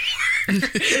 2000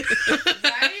 anymore.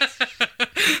 Right?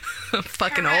 I'm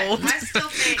fucking Correct. old. I still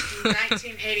think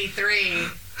 1983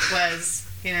 was,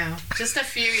 just a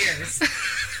few years.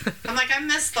 I'm like, I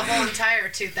missed the whole entire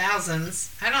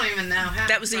 2000s. I don't even know how.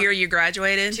 That was the year you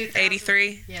graduated?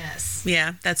 83? Yes.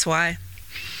 Yeah, that's why.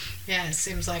 Yeah, it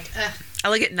seems like, I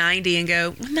look at 90 and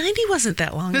go, 90 wasn't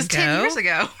that long ago. It was 10 years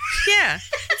ago. Yeah,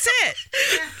 that's it.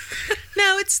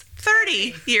 No, it's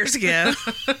 30 years ago.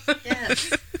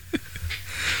 yes.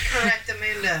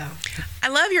 Correctamundo. I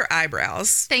love your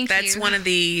eyebrows. Thank you. That's one of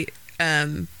the,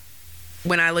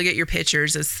 when I look at your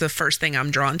pictures, it's the first thing I'm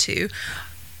drawn to.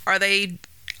 Are they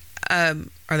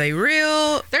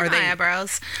real? They're Are my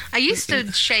eyebrows. I used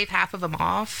to shave half of them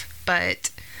off, but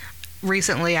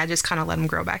recently I just kind of let them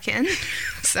grow back in.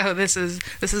 So this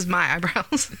is my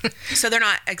eyebrows. So they're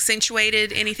not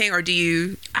accentuated anything, or do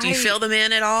you fill them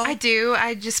in at all? I do.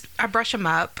 I brush them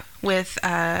up with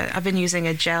I've been using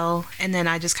a gel, and then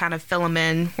I just kind of fill them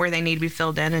in where they need to be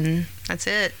filled in, and that's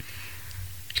it.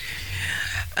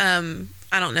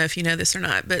 I don't know if you know this or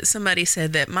not, but somebody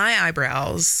said that my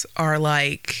eyebrows are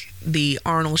like the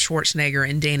Arnold Schwarzenegger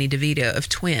and Danny DeVito of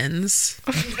twins.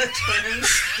 The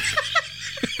twins.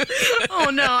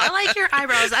 Oh no, I like your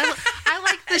eyebrows. I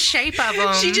like the shape of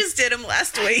them. She just did them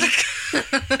last week.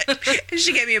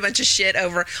 She gave me a bunch of shit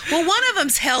over, well, one of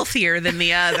them's healthier than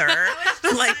the other.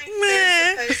 I'm like,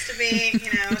 meh. They're supposed to be,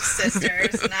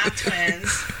 sisters, not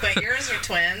twins. But yours are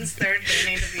twins. They're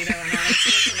Danny DeVito and Arnold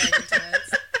Schwarzenegger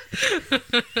twins.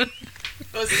 It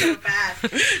was so bad.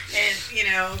 And,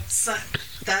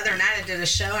 the other night I did a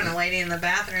show and a lady in the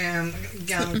bathroom,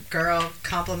 young girl,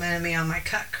 complimented me on my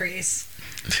cut crease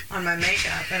on my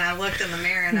makeup. And I looked in the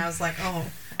mirror and I was like, oh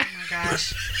my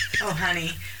gosh. Oh,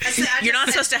 honey. You're not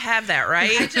supposed to have that,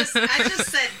 right? I just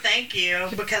said thank you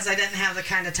because I didn't have the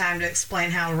kind of time to explain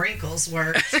how wrinkles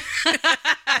work. So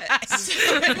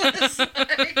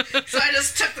I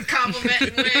just took the compliment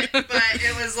and went, but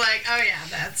it was like, oh yeah,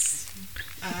 that's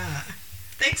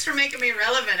thanks for making me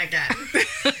relevant again.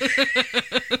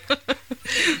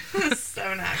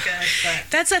 So not good, but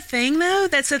that's a thing though.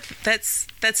 That's a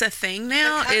thing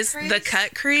now. Is crease? The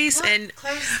cut crease? Look, and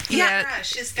close yeah, brush.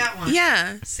 She's got one.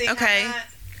 Yeah. See okay. how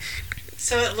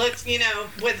so it looks,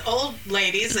 with old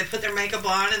ladies, they put their makeup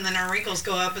on and then our wrinkles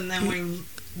go up, and then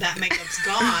that makeup's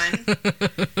gone in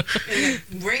the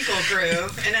wrinkle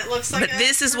groove, and it looks like. But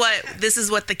this is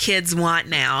what the kids want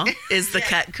now is the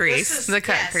cut crease. The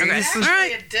cut crease. Okay. It's All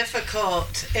actually right. a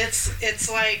difficult. It's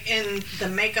like in the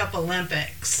makeup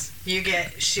Olympics,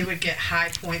 she would get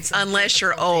high points. Of Unless you're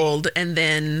difficulty, old, and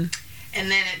then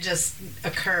it just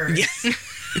occurs. Yeah.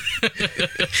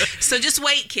 So just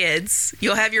wait, kids.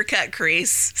 You'll have your cut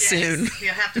crease soon.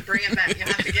 You'll have to bring it back. You'll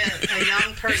have to get a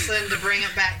young person to bring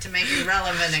it back to make you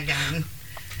relevant again.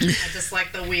 Just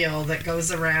like the wheel that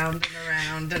goes around and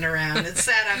around and around. It's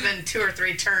sad I've been 2 or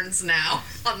 3 turns now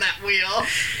on that wheel.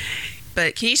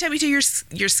 But can you take me to your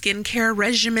skincare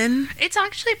regimen? It's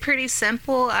actually pretty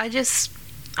simple.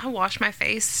 I wash my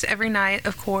face every night,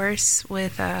 of course,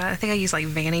 with, I think I use like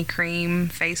Vanny Cream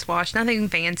face wash, nothing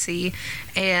fancy,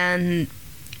 and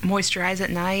moisturize at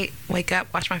night, wake up,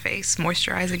 wash my face,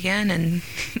 moisturize again, and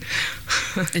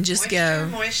just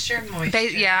Moisture.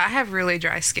 I have really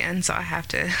dry skin, so I have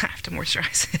to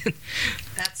moisturize it.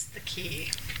 That's the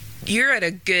key. You're at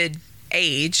a good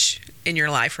age in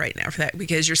your life right now for that,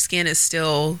 because your skin is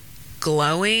still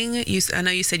glowing. I know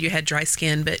you said you had dry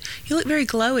skin, but you look very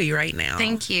glowy right now.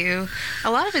 Thank you. A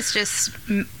lot of it's just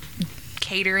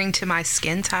catering to my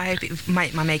skin type, my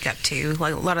makeup too.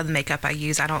 Like a lot of the makeup I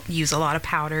use, I don't use a lot of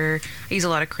powder. I use a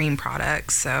lot of cream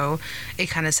products, so it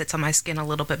kind of sits on my skin a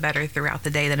little bit better throughout the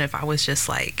day than if I was just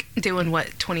like doing what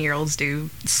 20-year-olds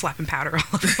do, slapping powder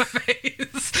all over my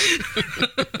face.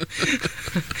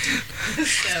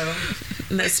 So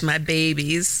that's my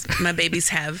babies. My babies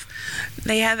have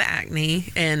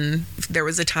acne, and there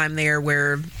was a time there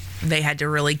where they had to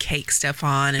really cake stuff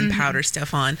on and powder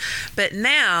stuff on. But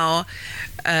now,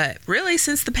 really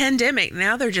since the pandemic,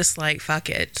 now they're just like, fuck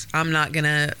it. I'm not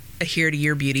gonna adhere to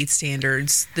your beauty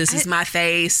standards. This is my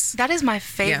face. That is my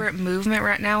favorite movement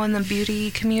right now in the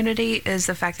beauty community, is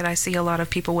the fact that I see a lot of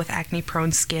people with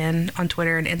acne-prone skin on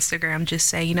Twitter and Instagram just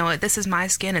say, you know what, this is my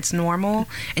skin, it's normal,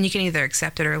 and you can either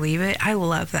accept it or leave it. I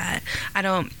love that.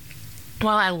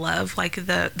 While I love like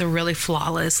the really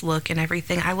flawless look and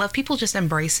everything, I love people just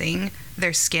embracing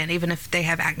their skin, even if they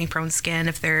have acne prone skin,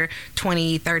 if they're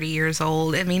 20, 30 years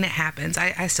old. I mean, it happens.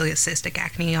 I still get cystic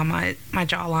acne on my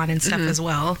jawline and stuff as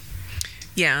well.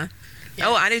 Yeah. Yes.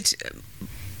 Oh, I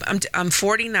do. I'm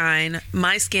 49.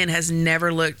 My skin has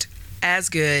never looked as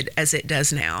good as it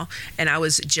does now. And I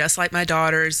was just like my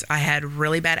daughters. I had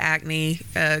really bad acne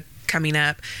coming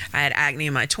up. I had acne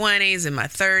in my 20s and my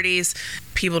 30s.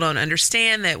 People don't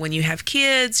understand that when you have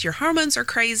kids, your hormones are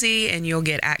crazy and you'll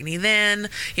get acne then.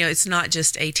 You know, it's not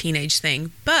just a teenage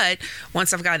thing. But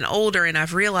once I've gotten older and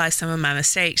I've realized some of my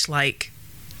mistakes, like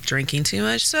drinking too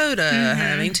much soda,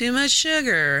 having too much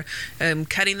sugar,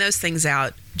 cutting those things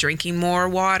out, drinking more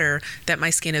water, that my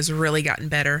skin has really gotten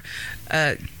better.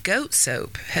 Goat's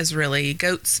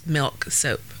milk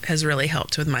soap has really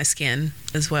helped with my skin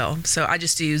as well. So I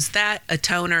just use that, a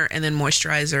toner, and then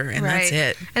moisturizer, and that's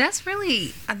it. And that's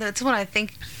what I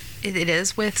think it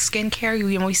is with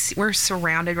skincare. We're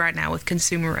surrounded right now with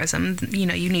consumerism. You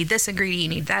know, you need this ingredient, you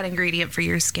need that ingredient for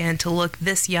your skin to look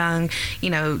this young.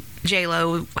 You know,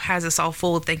 J-Lo has us all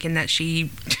fooled thinking that she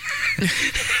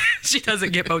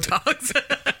doesn't get Botox.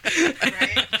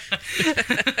 Right?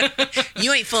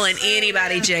 You ain't fooling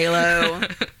anybody, J-Lo.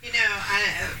 You know,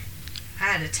 I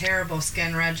had a terrible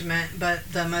skin regimen,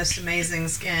 but the most amazing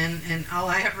skin, and all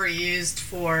I ever used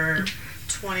for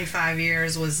 25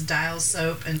 years was Dial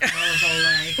soap and olive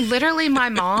oil. Literally, my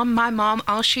mom,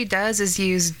 all she does is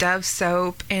use Dove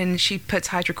soap, and she puts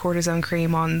hydrocortisone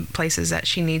cream on places that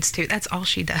she needs to. That's all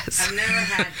she does. I've never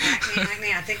had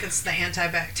acne. I think it's the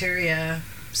antibacteria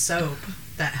soap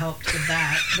that helped with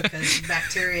that, because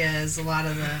bacteria is a lot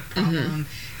of the problem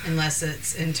unless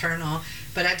it's internal.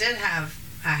 But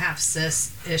I have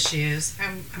cyst issues.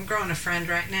 I'm growing a friend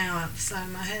right now out the side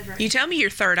of my head. You tell me your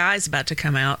third eye's about to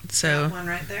come out. So that one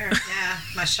right there. Yeah,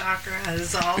 my chakra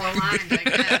is all aligned, I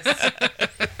guess.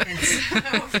 And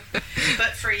so,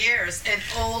 but for years, and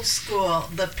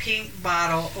the pink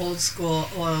bottle, old school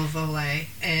oil of Olay,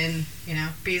 and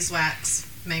beeswax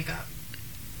makeup.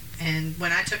 And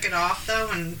when I took it off, though,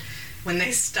 and when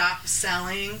they stopped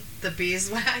selling the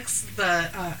beeswax,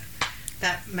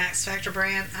 that Max Factor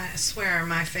brand, I swear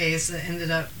my face, it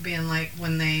ended up being like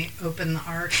when they opened the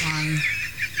Ark on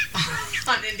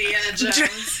Indiana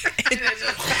Jones. And it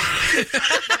just started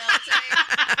melting.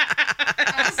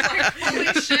 I was like,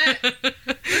 holy shit,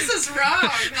 this is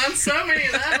wrong on so many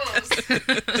levels.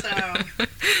 So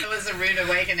it was a rude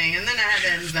awakening. And then I had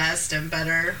to invest in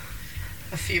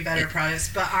a few better products.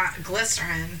 But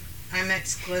glycerin, I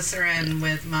mix glycerin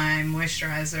with my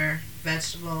moisturizer,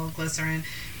 vegetable glycerin.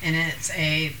 And it's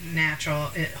a natural,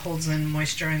 it holds in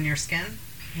moisture in your skin,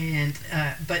 and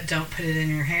but don't put it in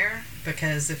your hair,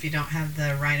 because if you don't have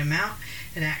the right amount,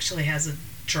 it actually has a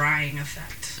drying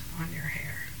effect on your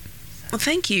hair. So. Well,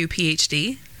 thank you,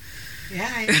 PhD.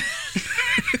 Yeah, I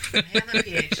am a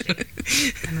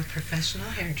PhD. I'm a professional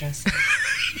hairdresser.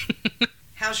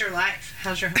 How's your life?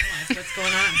 How's your home life? What's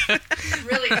going on?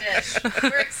 Really, Dish.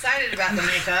 We're excited about the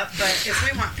makeup, but if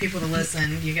we want people to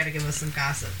listen, you got to give us some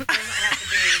gossip.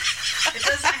 It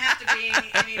doesn't have to be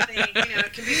anything.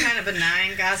 It can be kind of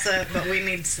benign gossip, but we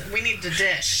need to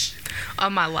dish.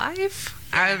 On my life?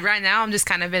 Yeah. Right now, I'm just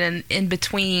kind of in an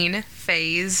in-between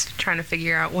phase, trying to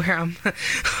figure out where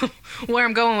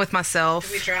I'm going with myself.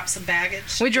 Did we drop some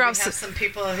baggage? We have some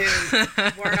people who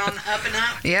weren't on the up and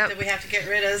up. Yep. Did we have to get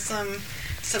rid of some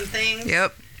things?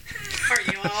 Yep. Are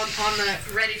you all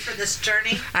ready for this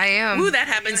journey? I am. Ooh, that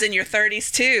happens in your 30s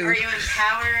too. Are you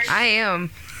empowered? I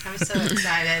am. I'm so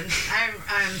excited.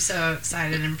 I'm so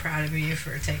excited and proud of you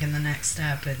for taking the next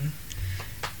step and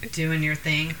doing your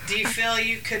thing. Do you feel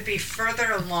you could be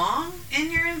further along in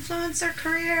your influencer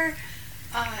career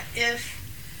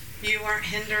if you weren't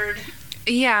hindered?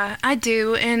 Yeah, I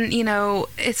do. And,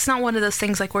 it's not one of those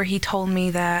things like where he told me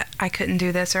that I couldn't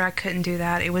do this or I couldn't do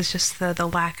that. It was just the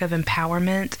lack of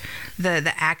empowerment,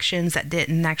 the actions that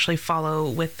didn't actually follow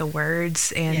with the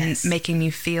words, and making me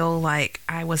feel like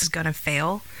I was going to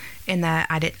fail, and that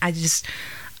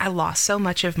I lost so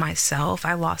much of myself.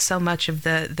 I lost so much of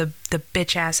the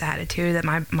bitch ass attitude that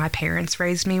my parents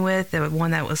raised me with. The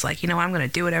one that was like, I'm going to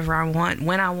do whatever I want,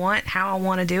 when I want, how I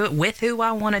want to do it, with who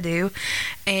I want to do.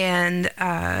 And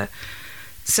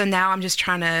so now I'm just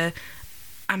trying to,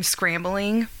 I'm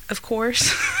scrambling, of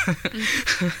course,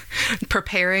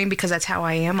 preparing, because that's how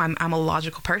I am. I'm a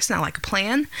logical person. I like a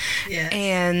plan. Yes.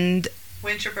 And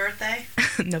when's your birthday?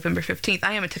 November 15th.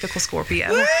 I am a typical Scorpio.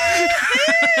 True,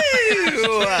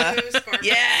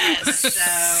 Yes.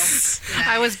 So,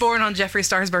 I was born on Jeffree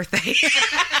Star's birthday.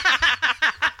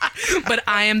 But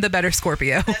I am the better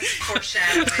Scorpio. That's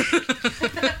foreshadowing.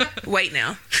 Wait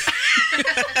now.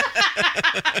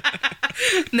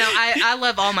 No, I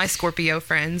love all my Scorpio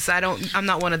friends. I'm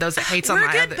not one of those that hates on We're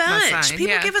my a good my bunch. sign.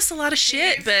 People Yeah. give us a lot of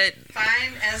shit, but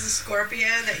Find as a Scorpio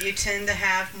that you tend to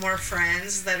have more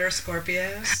friends that are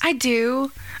Scorpios. I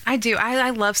do. I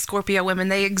love Scorpio women.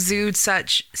 They exude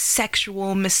such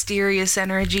sexual, mysterious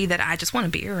energy that I just want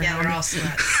to be around. Yeah, they're all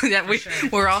sluts. Yeah, sure.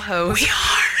 we're all hoes. we are.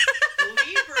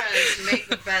 Libras make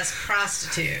the best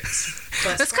prostitutes.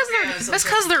 But That's because Scorpios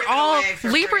will they're give it all away for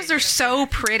Libras free. are so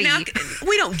pretty. Now,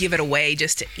 we don't give it away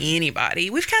just to anybody.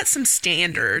 We've got some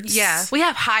standards. Yeah, we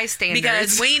have high standards.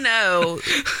 Because we know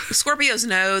Scorpios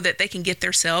know that they can get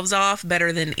themselves off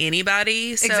better than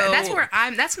anybody. So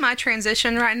That's my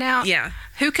transition right now. Yeah.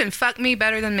 Who can fuck me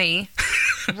better than me?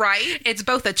 Right? It's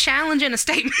both a challenge and a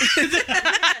statement.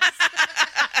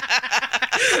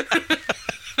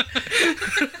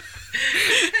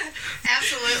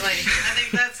 Absolutely. I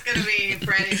think that's going to be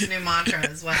Brady's new mantra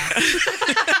as well.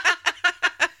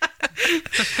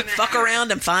 Fuck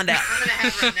around and find out. I'm going to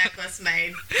have her necklace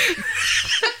made.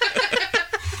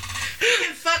 You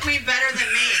can fuck me better than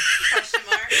me. Question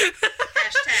mark.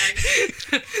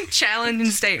 Hashtag. Challenge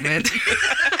and statement.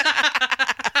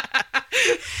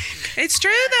 It's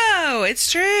true though. It's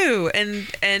true.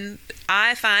 And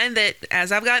I find that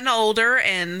as I've gotten older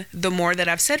and the more that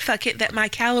I've said fuck it, that my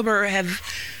caliber of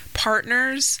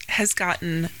partners has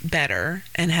gotten better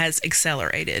and has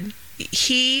accelerated.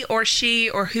 He or she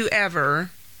or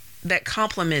whoever that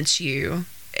compliments you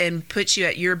and puts you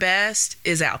at your best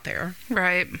is out there.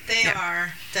 Right. They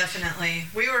are, definitely.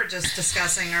 We were just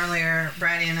discussing earlier,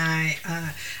 Brady and I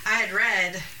had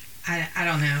read, I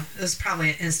don't know, it was probably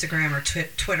an Instagram or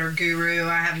Twitter guru,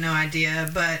 I have no idea,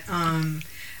 but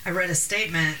I read a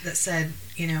statement that said,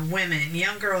 women,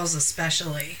 young girls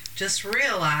especially, just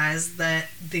realize that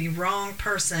the wrong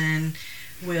person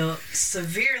will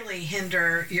severely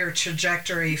hinder your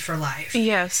trajectory for life.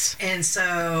 Yes. And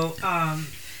so,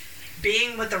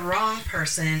 being with the wrong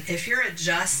person, if you're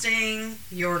adjusting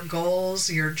your goals,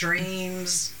 your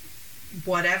dreams,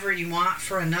 whatever you want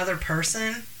for another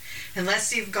person,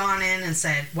 unless you've gone in and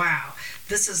said, wow,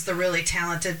 this is the really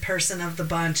talented person of the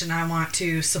bunch and I want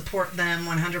to support them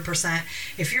 100%.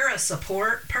 If you're a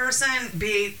support person,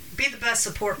 be the best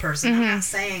support person. I'm not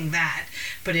saying that.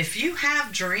 But if you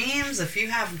have dreams, if you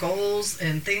have goals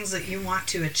and things that you want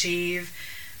to achieve,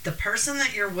 the person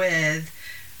that you're with,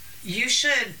 you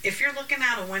should, if you're looking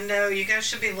out a window, you guys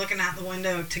should be looking out the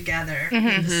window together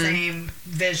in the same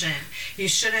vision. You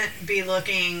shouldn't be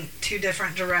looking two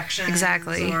different directions.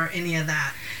 Exactly. Or any of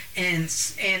that. And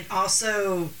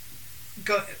also,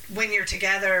 when you're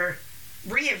together,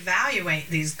 reevaluate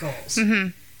these goals.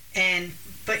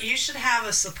 But you should have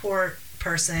a support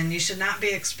person. You should not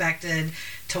be expected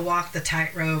to walk the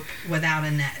tightrope without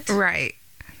a net. Right.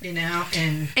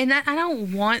 And I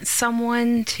don't want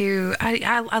someone to.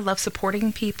 I love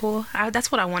supporting people.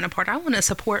 That's what I want a partner. I want to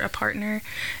support a partner,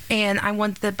 and I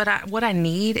want what I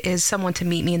need is someone to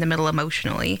meet me in the middle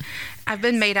emotionally. I've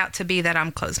been made out to be that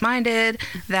I'm closed-minded.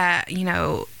 That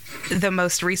the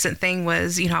most recent thing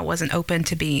was I wasn't open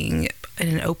to being in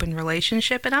an open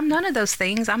relationship, and I'm none of those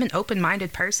things. I'm an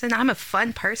open-minded person. I'm a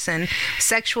fun person,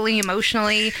 sexually,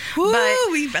 emotionally. Woo, but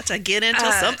we about to get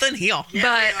into something here.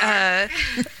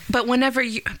 But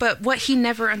what he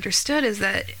never understood is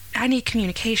that I need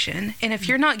communication. And if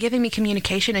you're not giving me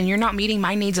communication and you're not meeting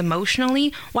my needs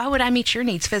emotionally, why would I meet your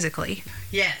needs physically?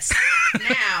 yes.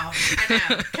 Now, I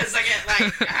know, because I get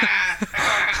like,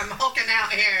 I'm hulking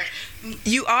out here.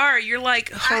 You are. You're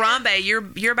like Harambe.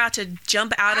 You're about to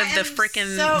jump out of the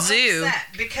freaking zoo. Upset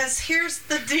because here's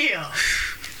the deal.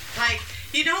 Like,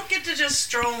 you don't get to just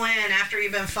stroll in after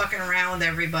you've been fucking around with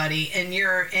everybody and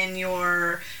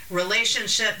your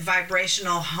relationship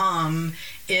vibrational hum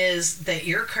is that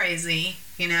you're crazy,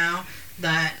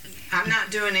 that I'm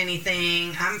not doing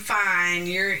anything, I'm fine,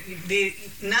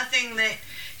 nothing that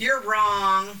you're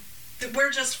wrong, that we're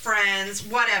just friends,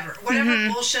 whatever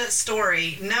bullshit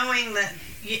story, knowing that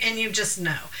and you just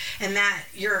know, and that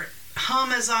your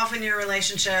hum is off in your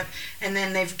relationship, and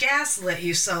then they've gaslit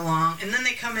you so long, and then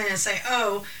they come in and say,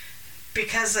 oh,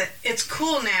 because it's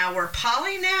cool now, we're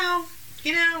poly now,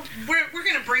 we're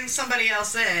going to bring somebody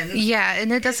else in. Yeah,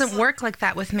 and it doesn't work like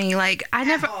that with me. Like,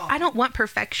 I don't want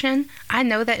perfection. I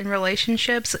know that in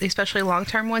relationships, especially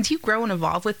long-term ones, you grow and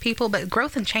evolve with people, but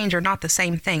growth and change are not the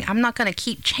same thing. I'm not going to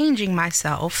keep changing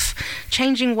myself,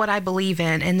 changing what I believe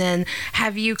in, and then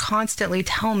have you constantly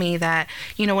tell me that,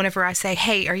 whenever I say,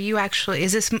 hey,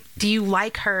 do you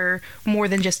like her more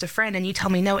than just a friend? And you tell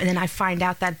me no, and then I find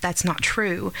out that that's not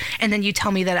true. And then you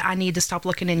tell me that I need to stop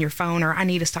looking in your phone, or I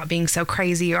need to stop being so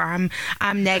crazy, or I'm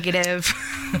negative.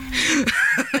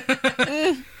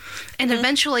 And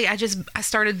eventually I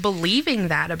started believing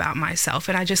that about myself,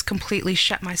 and I just completely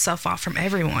shut myself off from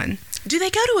everyone. Do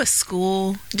they go to a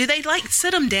school? Do they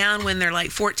sit them down when they're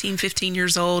 14, 15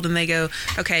 years old and they go,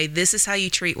 okay, this is how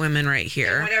you treat women right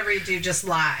here? And whatever you do, just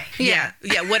lie. Yeah.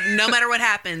 No matter what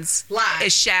happens, lie.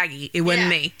 It's Shaggy. It wasn't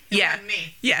me. It wasn't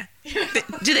me. Yeah.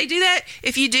 Do they do that?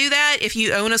 If you do that, if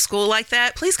you own a school like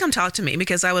that, please come talk to me,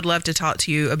 because I would love to talk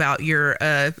to you about your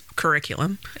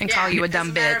curriculum. And call you a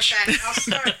dumb bitch. I'll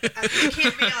start, I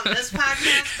can't be on this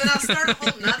podcast, but I'll start a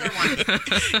whole nother one.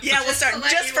 Yeah, we'll start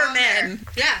just for men.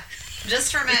 Yeah.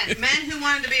 Just for men. Men who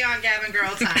wanted to be on Gavin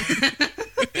Girl Time.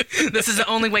 This is the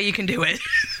only way you can do it.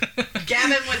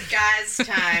 Gavin with Guys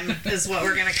Time is what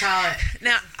we're going to call it.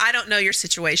 Now, I don't know your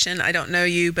situation. I don't know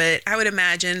you, but I would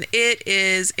imagine it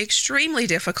is extremely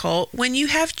difficult when you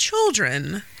have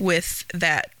children with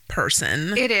that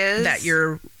person. It is.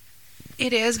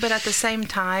 It is, but at the same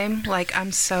time,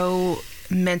 I'm so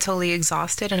mentally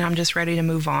exhausted and I'm just ready to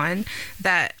move on,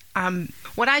 that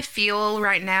what I feel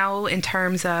right now in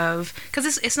terms of,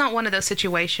 because it's not one of those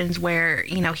situations where,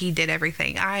 he did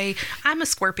everything. I'm a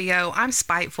Scorpio. I'm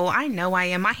spiteful. I know I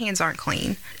am. My hands aren't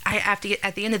clean. I have to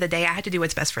at the end of the day, I have to do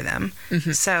what's best for them.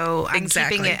 Mm-hmm. So I'm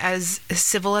keeping it as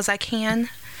civil as I can.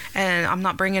 And I'm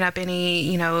not bringing up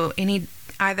neither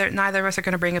of us are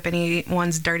going to bring up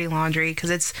anyone's dirty laundry,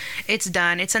 because it's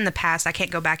done. It's in the past. I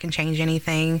can't go back and change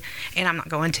anything, and I'm not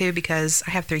going to, because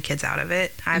I have 3 kids out of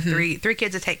it. I have three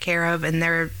kids to take care of, and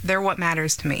they're what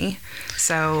matters to me.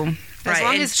 So as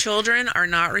long as children are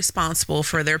not responsible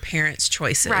for their parents'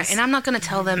 choices. Right, and I'm not going to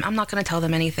tell them. I'm not going to tell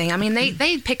them anything. I mean,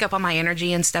 they pick up on my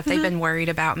energy and stuff. They've been worried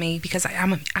about me, because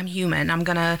I'm human. I'm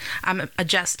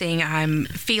adjusting. I'm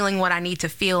feeling what I need to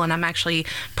feel, and I'm actually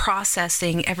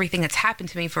processing everything that's happened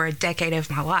to me for a decade of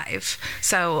my life.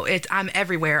 So I'm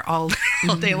everywhere all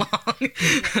day long.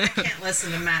 I can't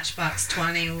listen to Matchbox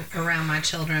 20 around my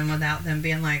children without them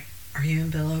being like, "Are you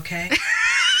and Bill okay?"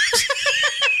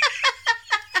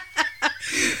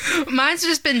 Mine's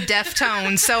just been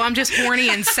Deftones, so I'm just horny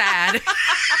and sad.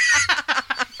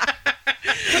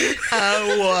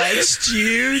 I watched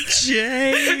you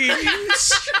change. I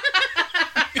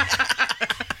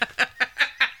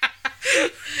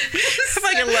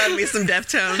fucking love me some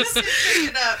Deftones. Pick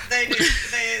it up. They do.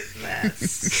 That's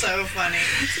so funny.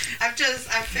 I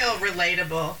feel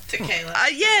relatable to Kayla.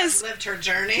 Yes. I've lived her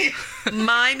journey.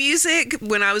 My music,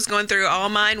 when I was going through all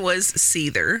mine, was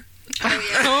Seether. Oh,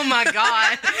 yeah. Oh my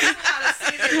God.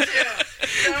 Seether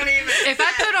too. Don't even. If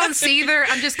I put on Seether,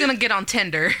 I'm just gonna get on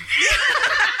Tinder.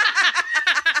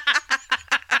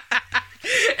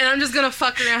 And I'm just gonna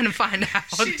fuck around and find out.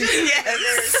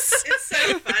 It's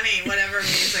so funny. Whatever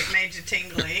music made you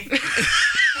tingly.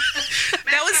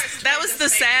 that was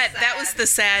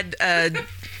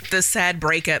the sad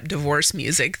breakup divorce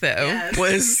music though. Yes.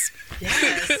 Was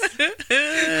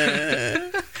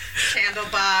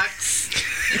Candlebox.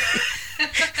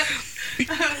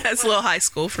 That's a little high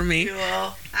school for me.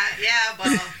 Cool.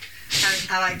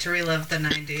 I like to relive the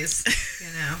 90s,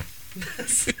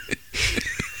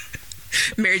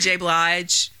 Mary J.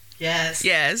 Blige. Yes.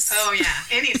 Oh, yeah.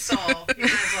 Any soul. You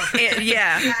might as well.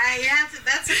 Yeah.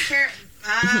 That's a carrot.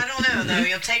 I don't know, though.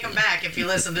 You'll take them back if you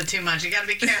listen to too much. You got to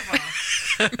be careful.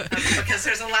 Because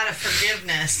there's a lot of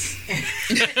forgiveness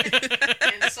in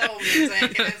soul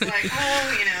music. And it's like,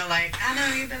 I know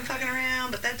you've been fucking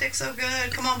around, but that dick's so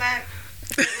good. Come on back.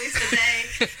 For at least a day.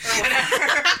 Or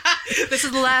whatever. This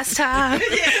is the last time.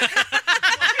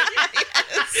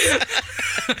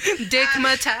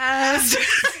 Dickmatized.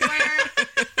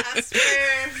 I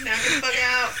swear. Now get the fuck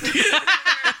out.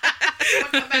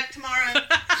 I'll come back tomorrow.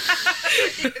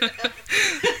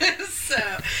 So,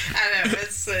 I know,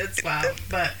 it's wild.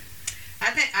 But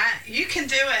I think you can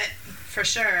do it for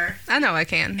sure. I know I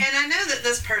can. And I know that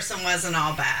this person wasn't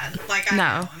all bad. I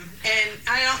know him. And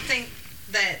I don't think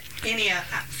that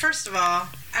first of all,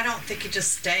 I don't think you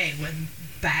just stay with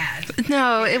bad.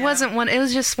 No, it wasn't one. It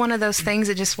was just one of those things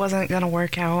that just wasn't going to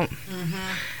work out.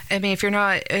 Mm-hmm. I mean,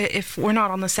 if we're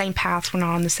not on the same path, we're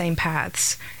not on the same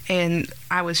paths. And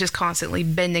I was just constantly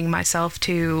bending myself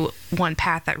to one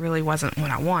path that really wasn't what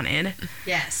I wanted.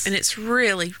 Yes. And it's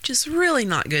really, just really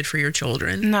not good for your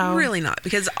children. No. Really not.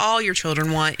 Because all your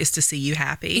children want is to see you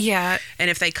happy. Yeah. And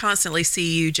if they constantly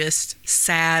see you just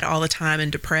sad all the time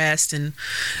and depressed and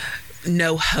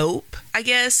no hope, I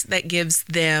guess, that gives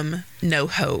them no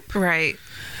hope. Right.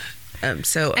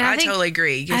 So I totally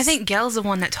agree. I think Gail's the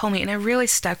one that told me, and it really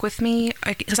stuck with me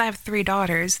because I have 3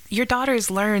 daughters. Your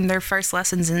daughters learn their first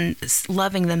lessons in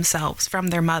loving themselves from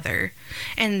their mother.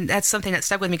 And that's something that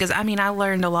stuck with me because, I mean, I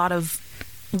learned a lot of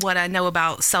what I know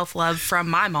about self-love from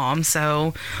my mom.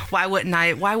 So why wouldn't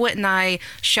I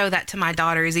show that to my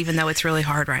daughters, even though it's really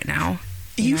hard right now?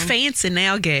 You fancy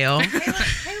now, Gail.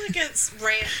 Kayla gets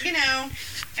rant,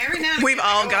 every now and then We've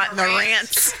all I go gotten on the a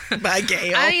rants by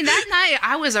Gail. I mean, that night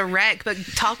I was a wreck, but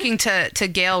talking to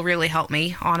Gail really helped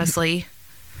me, honestly.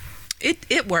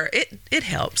 It works. It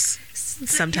helps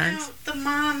sometimes. The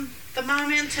mom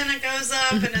antenna goes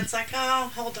up, and it's like,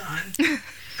 oh, hold on.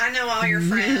 I know all your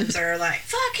friends are like,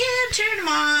 fuck him, turn him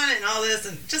on, and all this,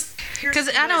 and just here's some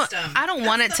wisdom. I don't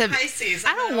want it to. Pisces.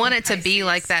 I don't want it to be Pisces.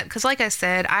 like that because, like I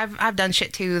said, I've done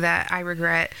shit too that I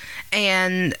regret,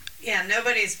 and yeah,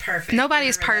 nobody's perfect.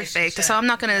 nobody's in a perfect. relationship. So I'm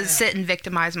not going to No. sit and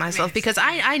victimize myself Makes because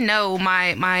I know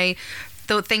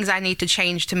the things I need to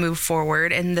change to move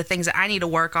forward and the things that I need to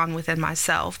work on within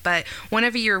myself. But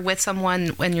whenever you're with someone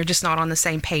when you're just not on the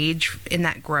same page in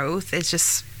that growth, it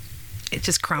just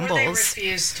crumbles. Or they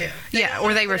refuse to. Yeah,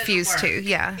 or they refuse to.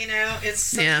 Yeah. It's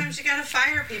sometimes you gotta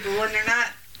fire people when they're not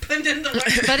putting in the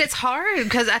work. But it's hard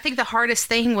because I think the hardest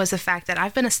thing was the fact that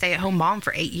I've been a stay-at-home mom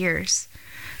for 8 years.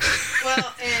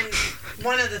 Well, and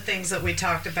one of the things that we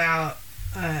talked about,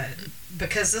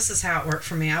 because this is how it worked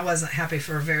for me, I wasn't happy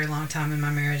for a very long time in my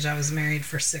marriage. I was married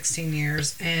for 16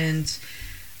 years, and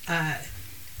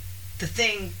the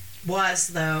thing was,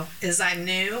 though, is I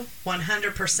knew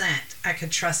 100% I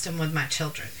could trust him with my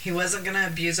children. He wasn't going to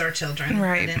abuse our children.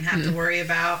 Right. I didn't have to worry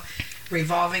about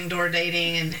revolving door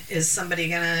dating and is somebody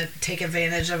going to take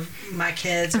advantage of my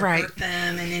kids or Right. hurt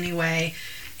them in any way.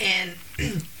 And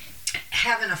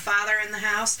having a father in the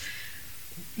house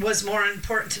was more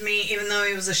important to me, even though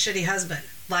he was a shitty husband.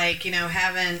 Like,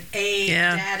 having a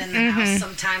dad in the house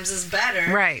sometimes is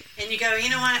better. Right. And you go, you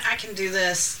know what, I can do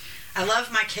this. I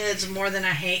love my kids more than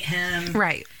I hate him.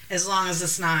 Right. As long as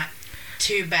it's not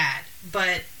too bad.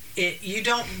 But you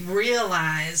don't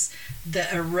realize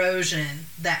the erosion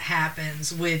that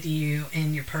happens with you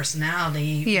and your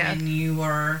personality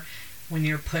when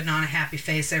you're putting on a happy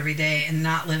face every day and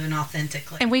not living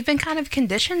authentically. And we've been kind of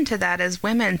conditioned to that as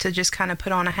women, to just kind of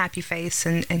put on a happy face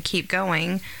and keep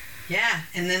going. Yeah,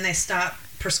 and then they stop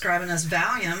prescribing us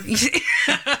Valium,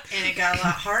 and it got a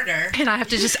lot harder. And I'm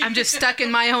just stuck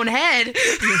in my own head.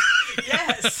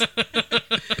 Yes.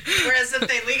 Whereas if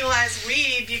they legalize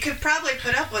weed, you could probably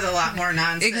put up with a lot more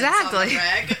nonsense Exactly. on the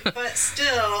reg. But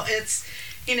still, it's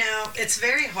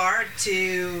very hard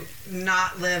to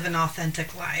not live an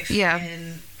authentic life. Yeah.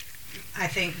 And I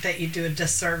think that you do a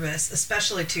disservice,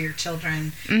 especially to your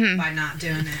children, by not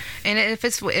doing it. And if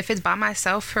it's by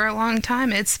myself for a long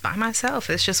time, it's by myself.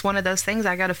 It's just one of those things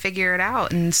I got to figure it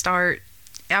out and start.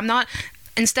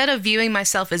 Instead of viewing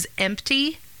myself as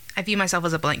empty, I view myself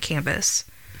as a blank canvas.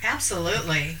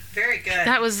 Absolutely. Very good.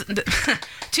 That was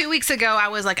 2 weeks ago. I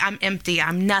was like, I'm empty.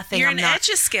 I'm nothing. You're I'm an not.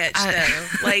 Etch-a-sketch,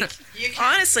 though. Like, You can-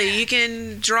 honestly, you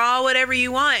can draw whatever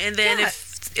you want, and then Yeah.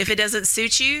 if it doesn't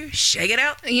suit you, shake it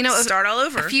out. Start all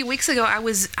over. A few weeks ago, I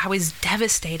was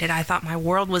devastated. I thought my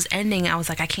world was ending. I was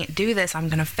like, I can't do this. I'm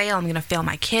gonna fail. I'm gonna fail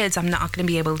my kids. I'm not gonna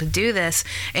be able to do this.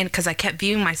 And because I kept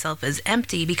viewing myself as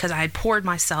empty because I had poured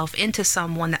myself into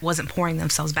someone that wasn't pouring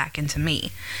themselves back into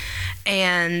me.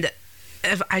 And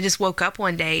I just woke up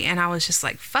one day and I was just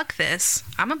like, fuck this.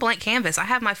 I'm a blank canvas. I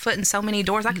have my foot in so many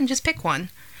doors. I can just pick one.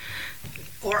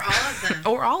 Or all of them.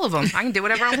 Or all of them. I can do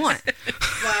whatever I want.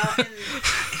 Well, and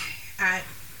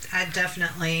I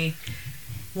definitely,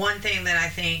 one thing that I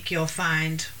think you'll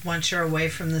find once you're away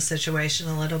from the situation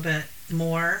a little bit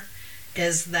more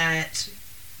is that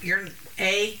you're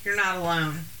not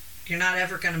alone. You're not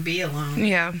ever going to be alone.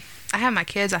 Yeah. I have my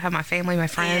kids. I have my family, my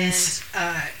friends.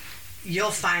 And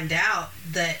you'll find out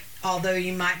that although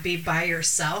you might be by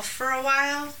yourself for a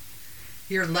while,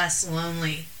 you're less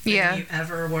lonely than you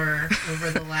ever were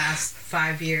over the last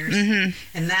 5 years. Mm-hmm.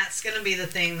 And that's going to be the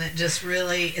thing that just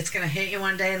really, it's going to hit you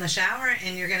one day in the shower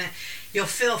and you'll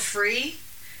feel free,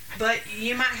 but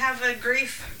you might have a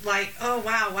grief like, oh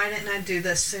wow, why didn't I do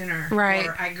this sooner? Right.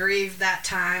 Or I grieve that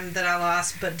time that I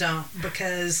lost but don't,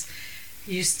 because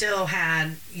you still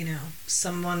had,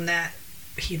 someone that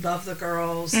he loved the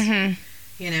girls. Mm-hmm.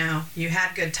 You know, you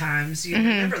had good times. You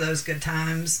remember those good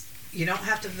times. You don't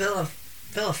have to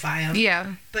vilify them.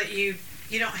 Yeah. But you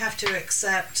don't have to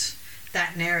accept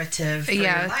that narrative for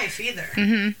your life either.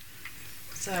 Mm-hmm.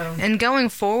 So. And going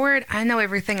forward, I know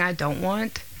everything I don't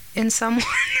want in someone.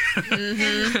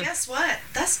 And guess what?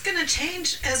 That's going to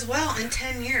change as well in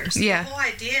 10 years. Yeah. The whole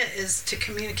idea is to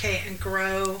communicate and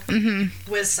grow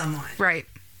with someone. Right.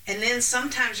 And then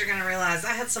sometimes you're going to realize,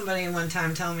 I had somebody one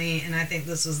time tell me, and I think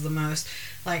this was the most,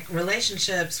 like,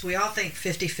 relationships, we all think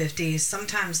 50-50.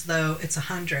 Sometimes, though, it's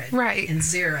 100 right. and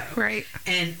 0. Right.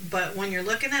 But when you're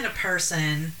looking at a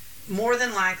person, more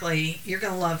than likely, you're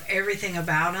going to love everything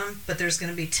about them, but there's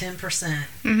going to be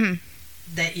 10%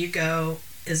 that you go,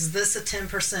 is this a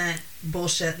 10%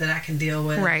 bullshit that I can deal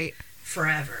with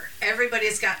forever?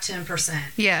 Everybody's got 10%.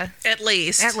 Yeah. At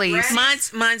least. Right?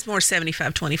 Mine's more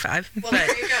 75-25. Well, there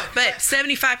you go. But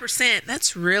 75%,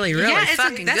 that's really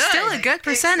fucking that's good. still a good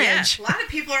percentage. Yeah. A lot of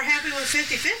people are happy with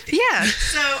 50-50. Yeah.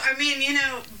 So, I mean, you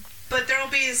know, but there'll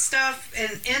be stuff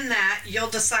in that you'll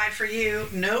decide for you,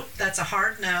 nope, that's a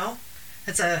hard no.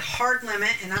 It's a hard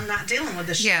limit, and I'm not dealing with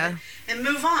this shit. And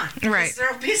move on. Right. Because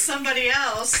there'll be somebody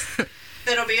else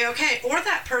that'll be okay. Or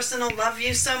that person will love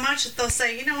you so much that they'll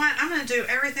say, you know what, I'm going to do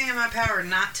everything in my power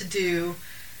not to do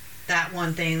that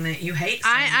one thing that you hate so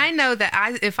much. I know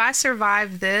that if I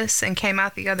survived this and came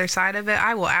out the other side of it,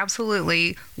 I will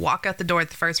absolutely walk out the door at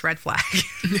the first red flag.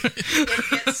 It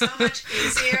gets so much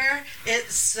easier.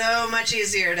 It's so much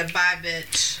easier to buy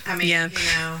bitch. I mean, you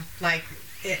know, like,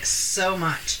 it's so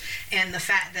much. And the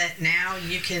fact that now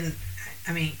you can...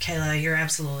 I mean, Kayla, you're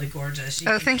absolutely gorgeous.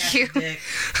 You thank you. Dick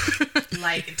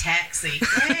like a taxi.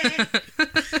 Hey,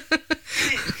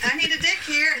 I need a dick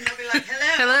here. And they'll be like,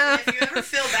 hello. If you ever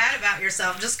feel bad about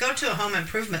yourself, just go to a home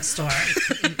improvement store.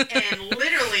 And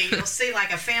literally, you'll see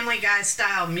like a Family Guy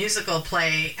style musical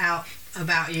play out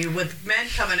about you with men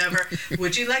coming over.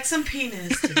 Would you like some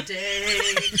penis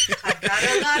today? I've got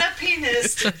a lot of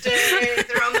penis today.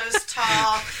 They're on those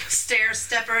tall stair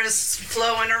steppers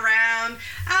flowing around.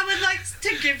 I would like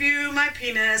to give you my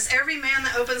penis. Every man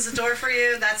that opens the door for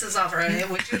you, that's his offer. Hey,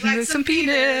 would you like some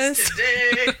penis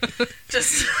today?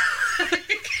 Just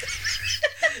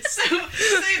so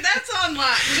see, that's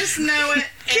online. Just know it.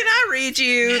 Can I read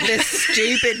you this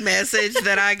stupid message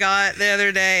that I got the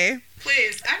other day?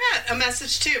 Please. I got a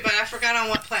message too, but I forgot on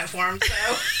what platform. So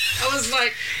I was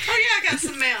like, oh yeah, I got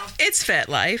some mail. It's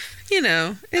FetLife, you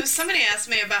know. Somebody asked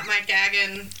me about my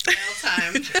gagging mail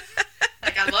time.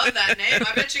 Like, I love that name.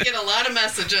 I bet you get a lot of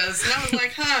messages. And I was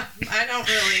like, I don't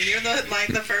really. You're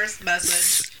the first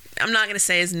message. I'm not going to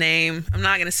say his name. I'm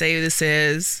not going to say who this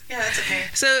is. Yeah, that's okay.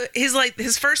 So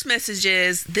his first message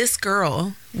is, this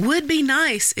girl would be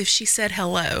nice if she said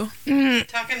hello.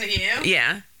 Talking to you?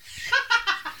 Yeah.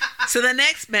 So the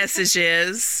next message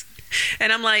is,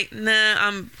 and I'm like,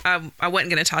 nah, I wasn't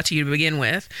going to talk to you to begin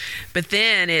with. But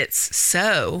then it's,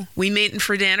 so, we meeting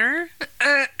for dinner?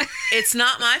 It's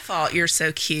not my fault you're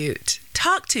so cute.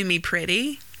 Talk to me,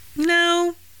 pretty.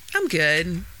 No, I'm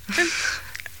good.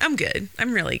 I'm good.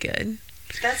 I'm really good.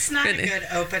 That's not a good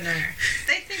opener.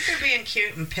 They think they're being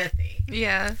cute and pithy.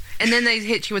 Yeah. And then they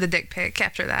hit you with a dick pic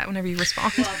after that whenever you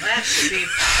respond. Well, that should be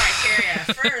criteria.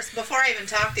 First, before I even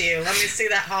talk to you, let me see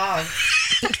that hog.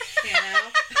 You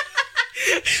know?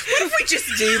 What if we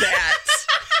just do that?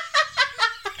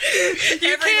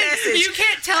 You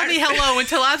can't tell me hello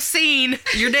until I've seen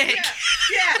your dick.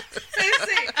 Yeah. Let me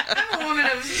see. I'm a woman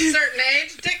of a certain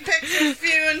age. Dick pics are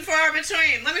few and far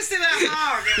between. Let me see that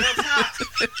hog and we'll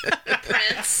talk.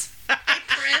 Prince. Hey,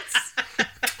 Prince.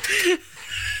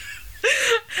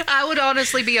 I would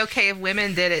honestly be okay if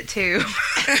women did it too.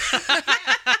 There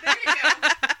you go.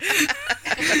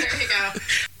 There you go.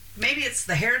 Maybe it's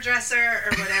the hairdresser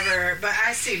or whatever, but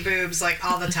I see boobs like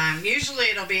all the time. Usually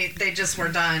it'll be they just were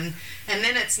done, and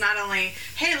then it's not only,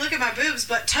 hey, look at my boobs,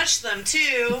 but touch them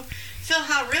too. Feel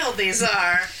how real these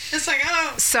are. It's like,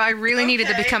 oh. So I really needed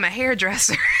to become a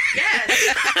hairdresser. Yes.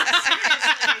 Seriously.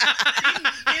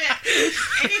 You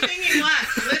can get anything you want,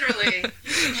 literally.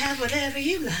 You can have whatever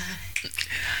you like.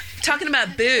 Talking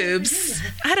about boobs,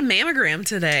 I had a mammogram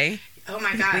today. Oh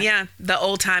my God. Yeah, the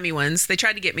old-timey ones. They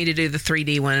tried to get me to do the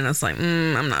 3D one, and I was like,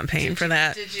 I'm not paying for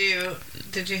that. Did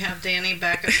you have Danny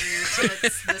back over your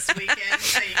tits this weekend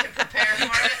so you could prepare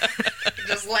for it?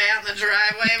 Just lay out in the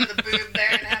driveway with a boob there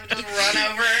and have them just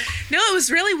run over. No, it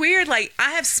was really weird. Like,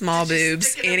 I have small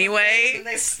boobs anyway. And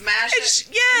they smash it.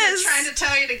 Yes. And they're trying to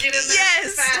tell you to get in there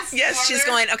fast. Yes, she's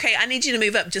going, okay, I need you to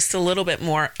move up just a little bit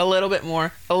more, a little bit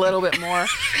more, a little bit more.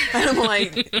 And I'm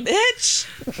like,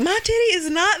 bitch, my titty is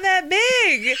not that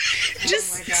big.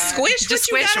 Just squish what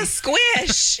you gotta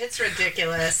squish. It's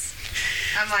ridiculous.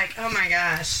 I'm like, oh my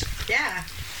gosh. Yeah.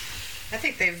 I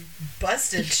think they've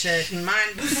busted shit in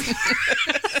mine before.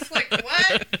 It's like,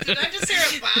 what? Did I just hear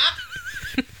a bop?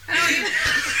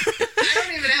 I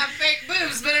don't even have fake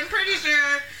boobs, but I'm pretty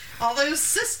sure all those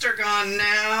cysts are gone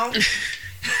now.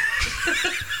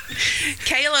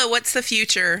 Kayla, what's the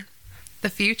future? The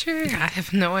future? I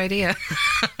have no idea.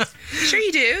 Sure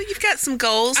you do. You've got some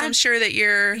goals. I'm sure that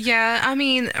you're... Yeah, I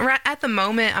mean, right at the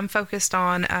moment, I'm focused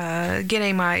on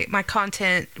getting my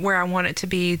content where I want it to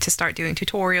be, to start doing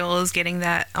tutorials, getting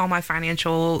that all my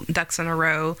financial ducks in a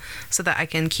row so that I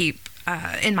can keep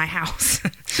in my house.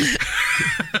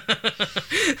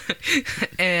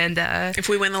 And if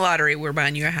we win the lottery, we're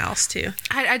buying you a house too.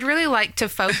 I'd really like to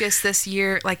focus this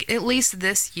year, like at least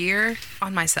this year,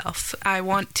 on myself. I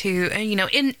want to, you know,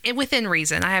 in within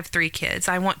reason. I have 3 kids.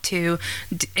 I want to,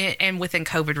 and within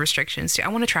COVID restrictions too. I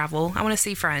want to travel. I want to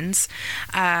see friends.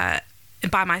 By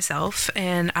myself,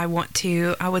 and I would,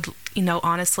 you know,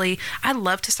 honestly, I'd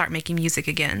love to start making music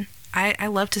again. I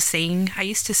love to sing. I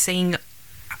used to sing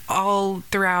all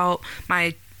throughout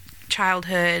my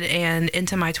childhood and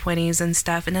into my 20s and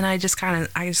stuff, and then I just kind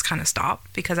of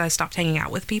stopped because I stopped hanging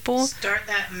out with people. Start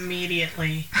that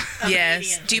immediately.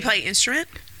 Yes. Do you play instrument?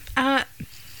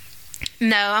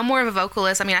 No, I'm more of a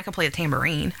vocalist. I mean, I can play a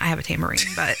tambourine. I have a tambourine,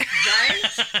 but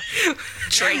Right?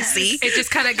 Tracy. it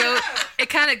just kind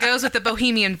of goes with the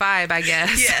bohemian vibe, I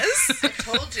guess. Yes. I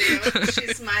told you,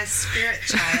 she's my spirit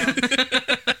child.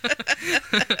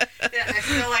 Yeah, I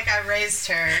feel like I raised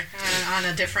her on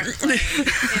a different plane,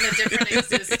 in a different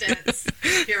existence.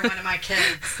 You're one of my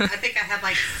kids. I think I had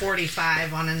like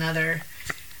 45 on another.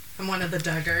 I'm one of the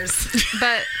Duggars.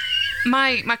 But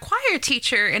my choir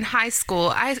teacher in high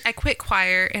school, I quit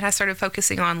choir and I started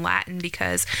focusing on Latin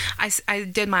because I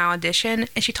did my audition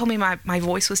and she told me my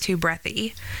voice was too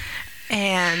breathy.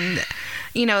 And,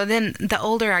 you know, then the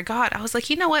older I got, I was like,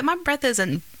 you know what, my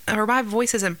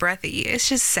voice isn't breathy. It's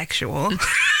just sexual.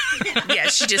 Yeah,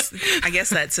 I guess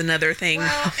that's another thing.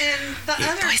 Well, and the Your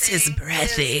other voice thing is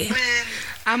breathy. is when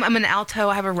I'm an alto.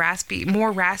 I have a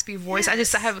more raspy voice.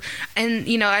 Yes. And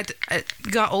you know, I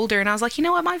got older and I was like, you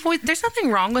know what, my voice, there's nothing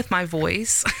wrong with my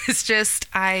voice. It's just,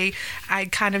 I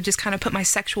kind of put my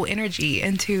sexual energy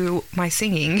into my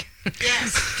singing.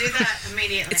 Yes, do that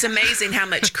immediately. It's amazing how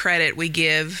much credit we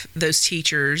give those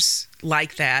teachers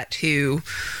like that who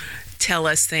tell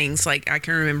us things. Like, I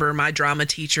can remember my drama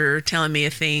teacher telling me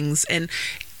of things, and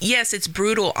yes, it's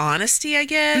brutal honesty, I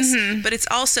guess, but it's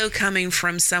also coming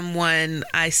from someone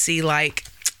I see like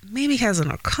maybe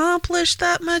hasn't accomplished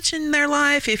that much in their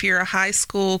life. If you're a high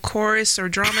school chorus or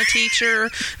drama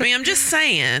teacher, I mean, I'm just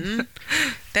saying,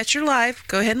 that's your life.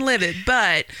 Go ahead and live it.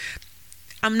 But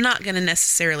I'm not going to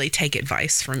necessarily take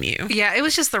advice from you. Yeah, it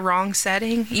was just the wrong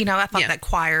setting. You know, I thought that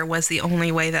choir was the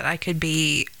only way that I could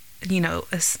be, you know,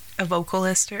 a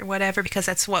vocalist or whatever, because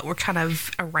that's what we're kind of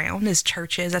around, is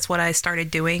churches. That's what I started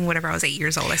doing whenever I was 8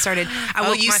 years old. Singing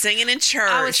in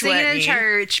church. I was singing in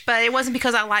church, but it wasn't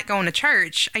because I like going to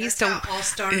church. That's how all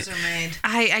stars are made.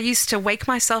 I used to wake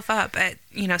myself up at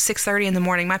 6:30 in the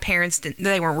morning. My parents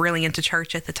they weren't really into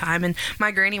church at the time, and my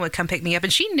granny would come pick me up,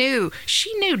 and she knew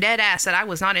dead ass that I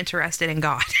was not interested in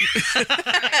God.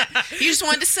 You just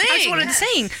wanted to sing. I just wanted to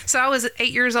sing. So I was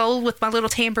 8 years old with my little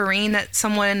tambourine that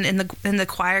someone in the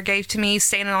choir gave to me,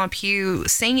 standing on a pew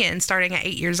singing, starting at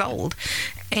 8 years old.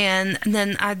 And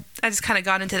then I just kind of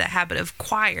got into the habit of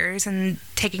choirs and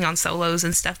taking on solos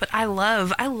and stuff. But I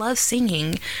love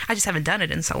singing. I just haven't done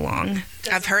it in so long.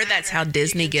 I've heard that's how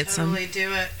Disney gets them. Totally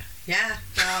do it. Yeah.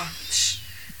 Well,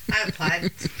 I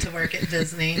applied to work at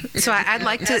Disney. So I'd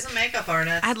like to, as a makeup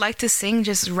artist, I'd like to sing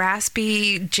just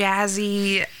raspy,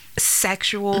 jazzy,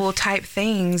 sexual type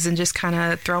things and just kind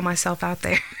of throw myself out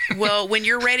there. Well, when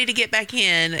you're ready to get back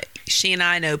in, she and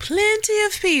I know plenty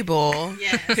of people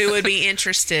who would be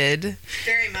interested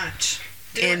very much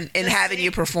in having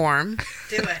you perform.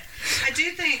 Do it. I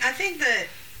think that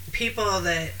people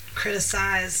that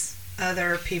criticize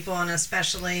other people, and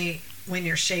especially when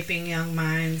you're shaping young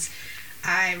minds,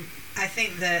 I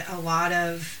think that a lot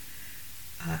of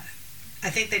I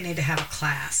think they need to have a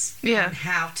class on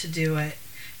how to do it.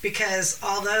 Because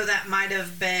although that might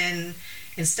have been,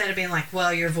 instead of being like,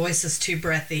 well, your voice is too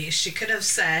breathy, she could have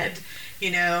said,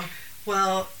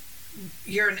 well,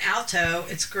 you're an alto.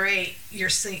 It's great. You're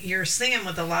singing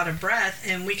with a lot of breath,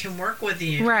 and we can work with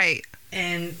you, Right.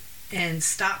 and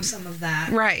stop some of that,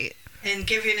 Right. and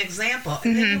give you an example.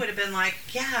 And then you would have been like,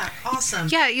 yeah, awesome.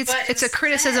 Yeah, But it's a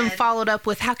criticism instead- followed up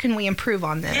with how can we improve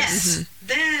on this? Yes.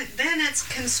 Then it's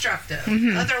constructive.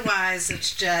 Otherwise,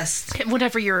 it's just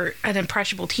Whenever you're an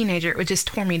impressionable teenager, it would just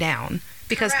tore me down.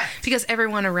 Because Correct.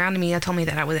 everyone around me had told me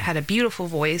that I had a beautiful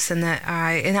voice and that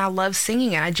I loved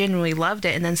singing it. I genuinely loved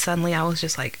it. And then suddenly I was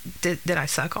just like, did I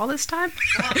suck all this time?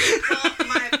 well,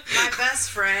 my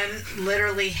best friend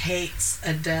literally hates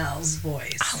Adele's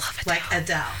voice. I love Adele. Like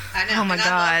Adele. I know. Oh my and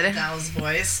God. I love Adele's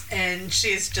voice, and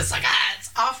she's just like,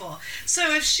 it's awful.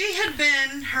 So if she had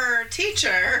been her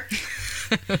teacher,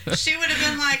 she would have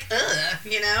been like,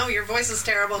 ugh, your voice is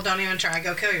terrible. Don't even try.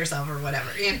 Go kill yourself or whatever,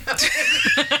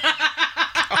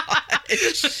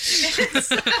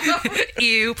 So,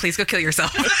 Ew, please go kill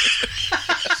yourself.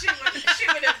 she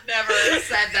would have never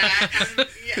said that.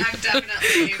 I'm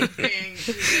definitely being,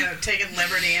 taking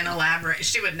liberty and elaborate.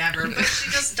 She would never, but she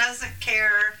just doesn't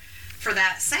care for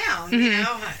that sound,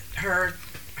 her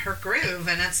groove,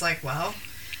 and it's like, well,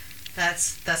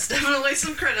 that's definitely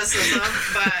some criticism,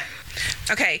 but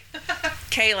Okay,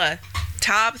 Kayla,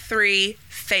 top 3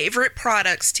 favorite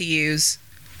products to use.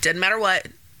 Doesn't matter what.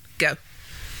 Go.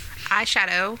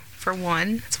 Eyeshadow, for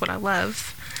one. That's what I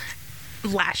love.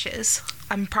 Lashes.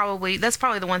 That's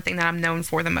probably the one thing that I'm known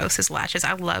for the most is lashes.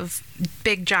 I love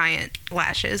big giant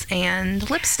lashes and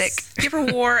lipstick. You ever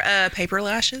wore paper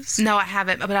lashes? No, I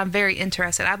haven't, but I'm very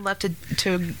interested. I'd love to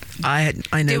I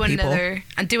know do people.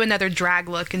 do another drag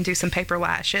look and do some paper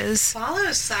lashes.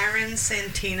 follow Siren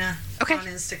Santina Okay. on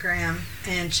Instagram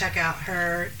and check out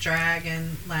her drag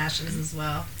and lashes as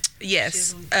well. Yes.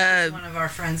 She's one of our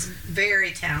friends,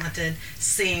 very talented,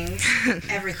 sings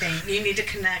everything. You need to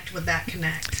connect with that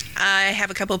connect. I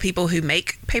have a couple of people who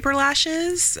make paper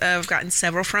lashes. I've gotten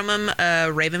several from them.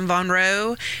 Raven Von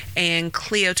Rowe and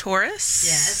Cleo Taurus.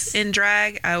 Yes. In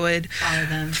drag. I would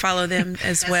Follow them.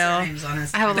 as That's well. their names on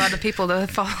Instagram. I have a lot of people to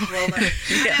follow. Well, I know,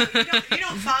 you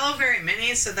don't follow very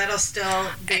many, so that'll still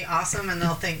be awesome, and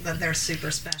they'll think that they're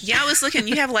super special. Yeah, I was looking.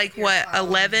 You have like, what,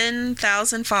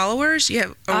 11,000 followers? You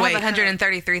have, I have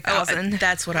 133,000.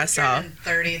 That's what I saw.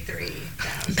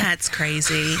 33,000. That's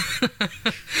crazy.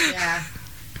 Yeah.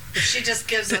 If she just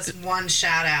gives us one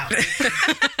shout out, we could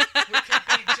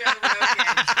be Joe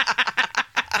Rogan.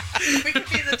 We could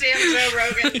be the damn Joe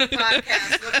Rogan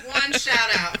podcast with one shout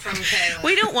out from Kayla.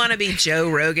 We don't want to be Joe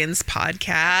Rogan's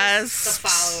podcast. The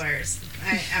followers.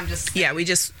 I'm just. Yeah, we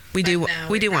do want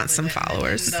probably some wouldn't.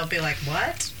 followers. And they'll be like,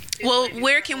 what? Well,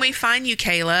 where can we find you,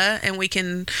 Kayla? And we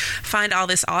can find all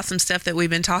this awesome stuff that we've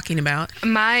been talking about.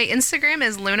 My Instagram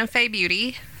is Luna Faye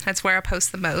Beauty. That's where I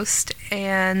post the most,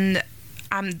 and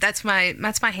that's my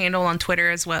handle on Twitter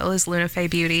as well, is Luna Faye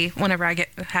Beauty. Whenever I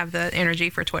have the energy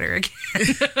for Twitter again.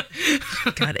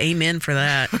 God, amen for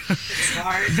that. It's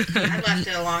hard. I left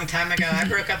it a long time ago. I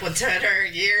broke up with Twitter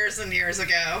years and years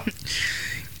ago.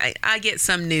 I get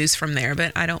some news from there,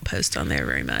 but I don't post on there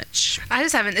very much. I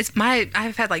just haven't.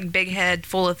 I've had like big head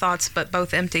full of thoughts, but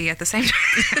both empty at the same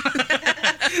time.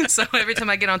 So every time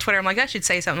I get on Twitter, I'm like, I should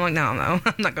say something. I'm like, no,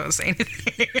 I'm not going to say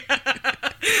anything.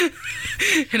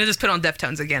 And I just put on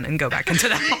Deftones again and go back into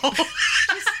that hole.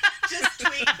 Just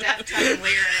tweet Deftone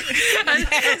lyrics.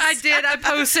 I did. I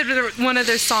posted one of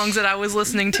their songs that I was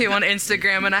listening to on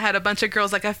Instagram, and I had a bunch of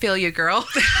girls like, I feel you, girl.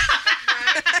 Right?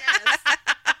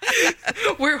 Yes.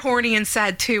 We're horny and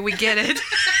sad too. We get it.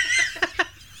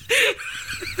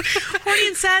 Horny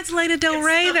and Sad's Lana Del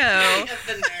Rey, though. Of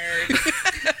the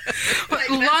nerd. Like,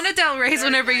 Lana Del Rey's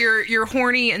whenever you're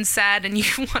horny and sad and you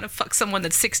want to fuck someone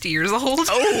that's 60 years old.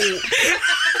 Oh.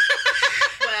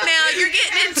 well, Now, you're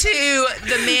getting into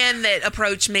the men that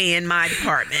approach me in my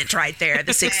department right there,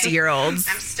 the 60-year-olds.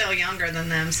 I'm still younger than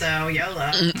them, so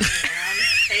YOLO.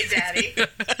 Hey, Daddy.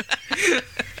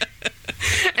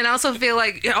 And I also feel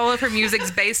like all of her music's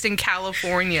based in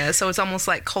California, so it's almost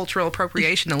like cultural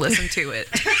appropriation to listen to it.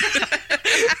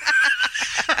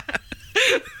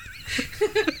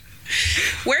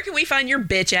 Where can we find your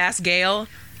bitch-ass Gail?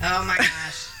 Oh my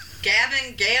gosh.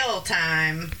 Gavin Gale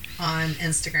time on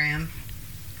Instagram,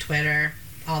 Twitter,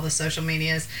 all the social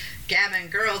medias. Gavin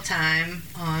Girl time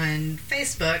on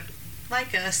Facebook.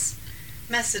 Like us.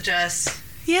 Message us.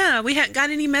 Yeah, we haven't got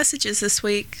any messages this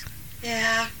week.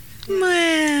 Yeah. Well.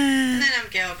 And then I'm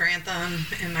Gail Grantham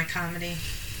in my comedy.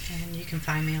 And you can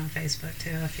find me on Facebook too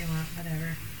if you want,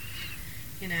 whatever.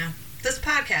 You know. This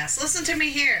podcast. Listen to me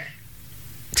here.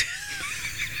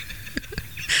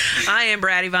 I am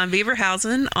Braddy Von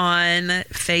Beaverhausen on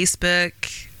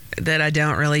Facebook, that I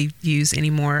don't really use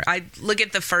anymore. I look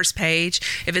at the first page.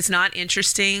 If it's not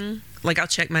interesting, like I'll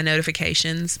check my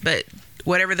notifications, but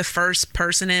whatever the first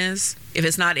person is, if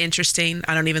it's not interesting,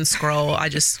 I don't even scroll. I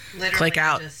just Literally, click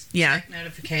out. Just Yeah. check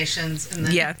notifications and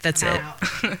then That's I'm it.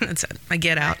 out. That's it. I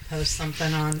get out. Post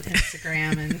something on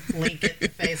Instagram and link it to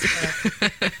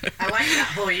Facebook. I like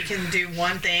that whole you can do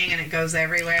one thing and it goes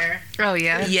everywhere. Oh,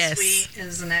 yeah. Yes. Hootsuite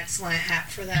is an excellent app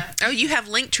for that. Oh, you have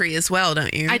Linktree as well,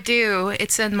 don't you? I do.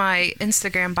 It's in my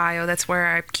Instagram bio. That's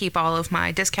where I keep all of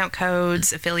my discount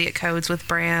codes, affiliate codes with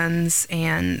brands,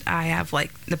 and I have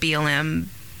like the BLM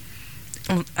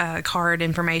card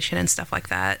information and stuff like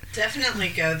that. Definitely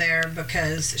go there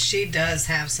because she does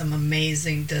have some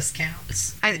amazing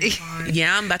discounts.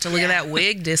 Yeah, I'm about to look at that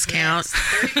wig discount.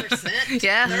 Yes, 30%.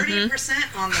 Yeah.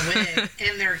 30% on the wig,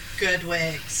 and they're good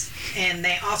wigs. And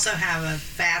they also have a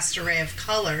vast array of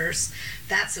colors.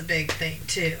 That's a big thing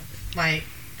too. Like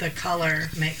the color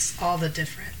makes all the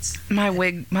difference. My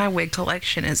wig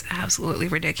collection is absolutely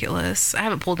ridiculous. I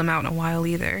haven't pulled them out in a while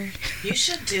either. You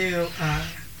should do.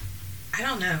 I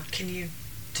don't know. Can you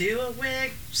do a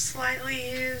wig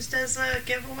slightly used as a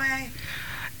giveaway?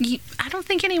 I don't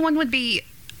think anyone would be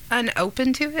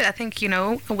unopen to it. I think,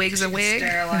 a wig's a wig.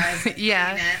 Sterilize it,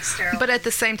 Yeah. clean it, sterilize But at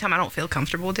the same time, I don't feel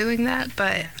comfortable doing that.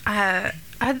 But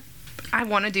I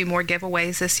want to do more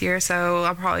giveaways this year, so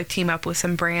I'll probably team up with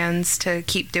some brands to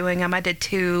keep doing them. I did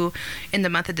 2 in the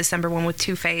month of December, one with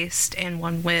Too Faced and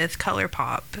one with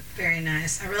ColourPop. Very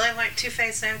nice. I really like Too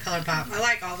Faced and ColourPop. I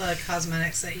like all the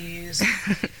cosmetics that you use.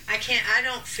 I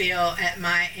don't feel at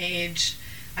my age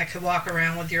I could walk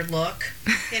around with your look,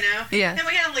 Yeah. And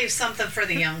we gotta leave something for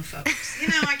the young folks.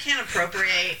 I can't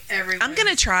appropriate everyone. I'm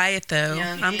gonna try it though.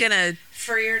 I'm gonna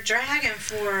for your drag and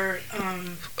for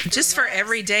just for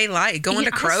everyday life. Going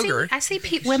to Kroger. I see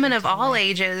women of all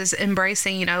ages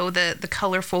embracing, the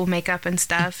colorful makeup and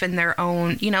stuff in their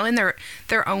own, in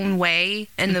their own way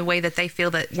and the way that they feel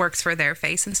that works for their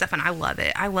face and stuff. And I love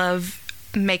it. I love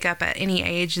makeup at any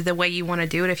age, the way you want to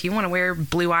do it. If you want to wear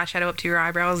blue eyeshadow up to your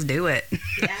eyebrows, do it.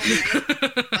 Yeah,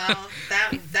 right. Well,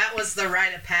 that was the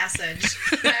rite of passage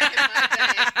back in my day.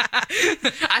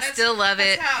 I still love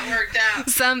it. That's how it worked out.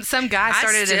 Some guy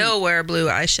started. I still wear blue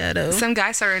eyeshadow. Some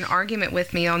guy started an argument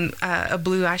with me on a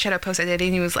blue eyeshadow post I did,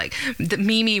 and he was like,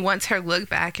 "Mimi wants her look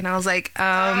back," and I was like,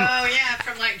 oh yeah,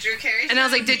 from like Drew Carey. And I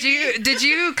was like, "Did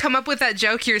you come up with that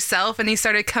joke yourself?" And he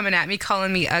started coming at me,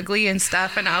 calling me ugly and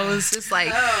stuff, and I was just like,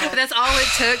 "That's all it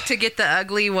took to get the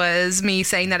ugly was me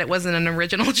saying that it wasn't an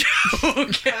original joke." Oh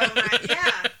my,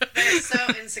 yeah, they're so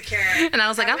insecure. And I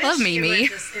was like, I love wish Mimi. You would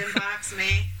just inbox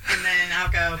me, and then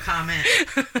I'll go comment.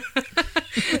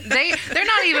 They're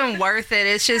not even worth it.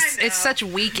 It's just it's such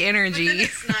weak energy. But then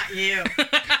it's not you.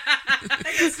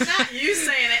 Like, it's not you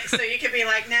saying it, so you can be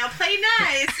like, now play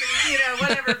nice, and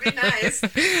whatever, be nice,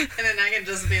 and then I can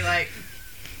just be like,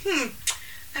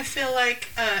 I feel like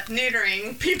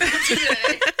neutering people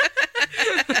today.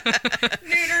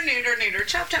 neuter,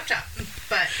 chop, chop, chop.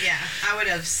 But yeah, I would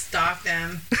have stalked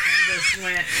them and just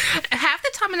went. Half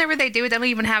the time whenever they do it, they don't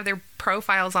even have their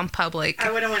profiles on public.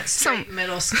 I would have went straight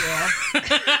middle school.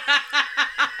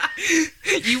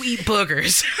 You eat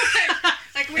boogers.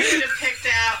 Like we would have picked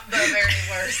out the very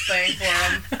worst thing for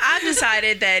them. I've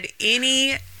decided that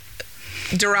any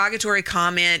derogatory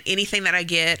comment, anything that I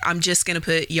get, I'm just gonna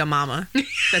put "your mama."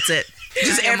 That's it.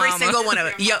 Just Your every mama. single one of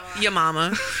it. Your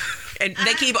mama. And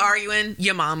they keep arguing.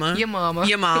 Your mama. Your mama.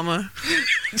 Your mama.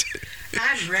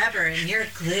 I'm rubber and you're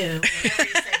glue. Whatever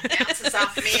you say bounces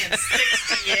off me and sticks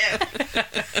to you.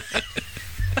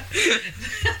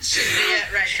 That should be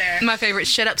it right there. My favorite,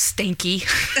 shut up, stinky.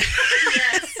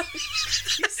 Yes.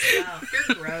 You smell.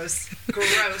 You're gross.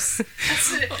 Gross.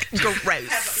 That's it.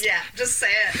 Gross. Yeah, just say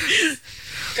it.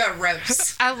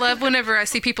 Gross. I love whenever I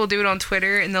see people do it on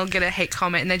Twitter and they'll get a hate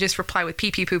comment and they just reply with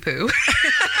pee pee poo poo.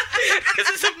 Because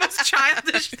it's the most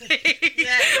childish thing.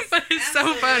 Yes, but it's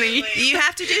so funny. absolutely. You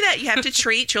have to do that. You have to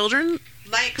treat children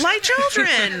Like children.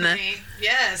 Definitely.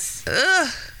 Yes. Ugh.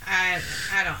 I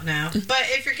don't know. But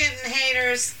if you're getting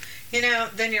haters,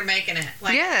 then you're making it.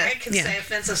 Like, Yeah. I can say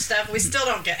offensive stuff. We still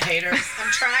don't get haters.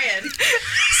 I'm trying.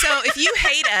 So if you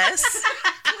hate us,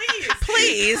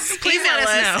 please Please email let us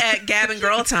us know. at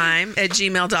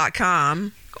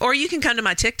gabandgirltime@gmail.com. Or you can come to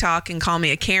my TikTok and call me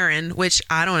a Karen, which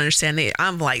I don't understand.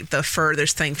 I'm like the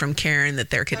furthest thing from Karen that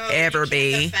there could ever you can't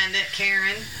be. defend it,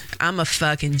 Karen. I'm a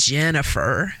fucking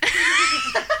Jennifer.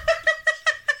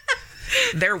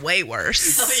 They're way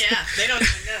worse. Oh yeah, they don't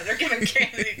even know. They're giving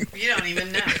Karen. You don't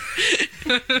even know.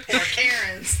 Poor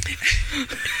Karens.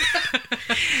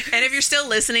 And if you're still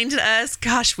listening to us,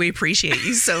 gosh, we appreciate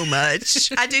you so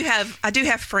much. I do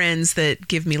have friends that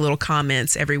give me little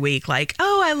comments every week like,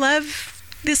 "Oh, I love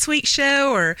this week's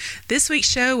show," or "This week's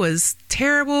show was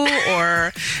terrible,"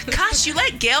 or "Gosh, you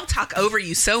let Gail talk over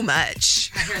you so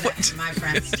much." I hear that from my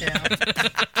friends too.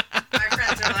 My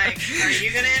friends are like, "Are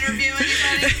you going to interview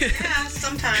anybody?" Yeah,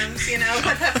 sometimes,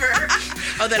 whatever.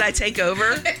 Oh, that I take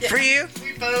over for you?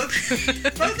 We both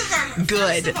of our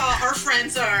Good. First of all, our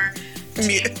friends are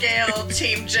Team Gail,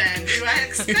 Team Jen. Do I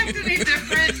expect any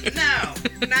different? No,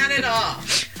 not at all.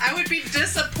 I would be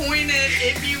disappointed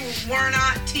if you were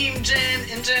not Team Jen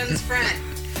and Jen's friend.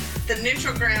 The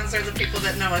neutral grounds are the people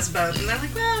that know us both, and they're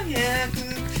like, "Well, yeah,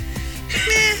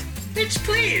 bitch,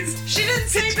 please." She didn't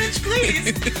say bitch,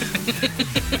 please.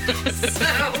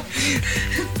 So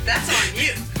that's on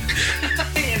you.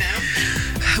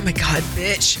 Oh my God,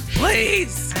 bitch,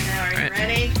 please. I know. Are you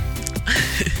ready?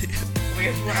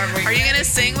 Are you going to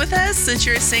sing with us since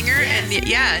you're a singer? Yes. And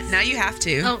yeah, now you have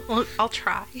to. Oh, well, I'll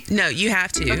try. No, you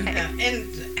have to. Okay. And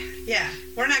yeah,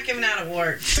 we're not giving out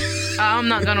awards. I'm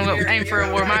not going to aim for a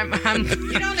award. You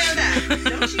don't know that.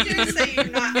 Don't you dare say you're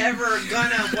not ever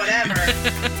gonna whatever.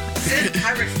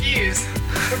 I refuse.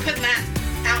 We're putting that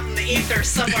out in the ether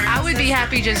somewhere. I would be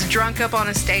happy just drunk up on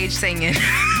a stage singing.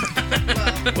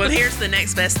 Well, here's the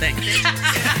next best thing.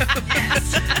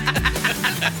 Yes.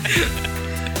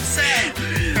 So,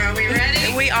 are we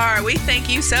ready? We are. We thank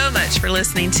you so much for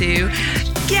listening to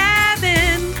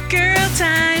Gavin Girl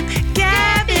Time.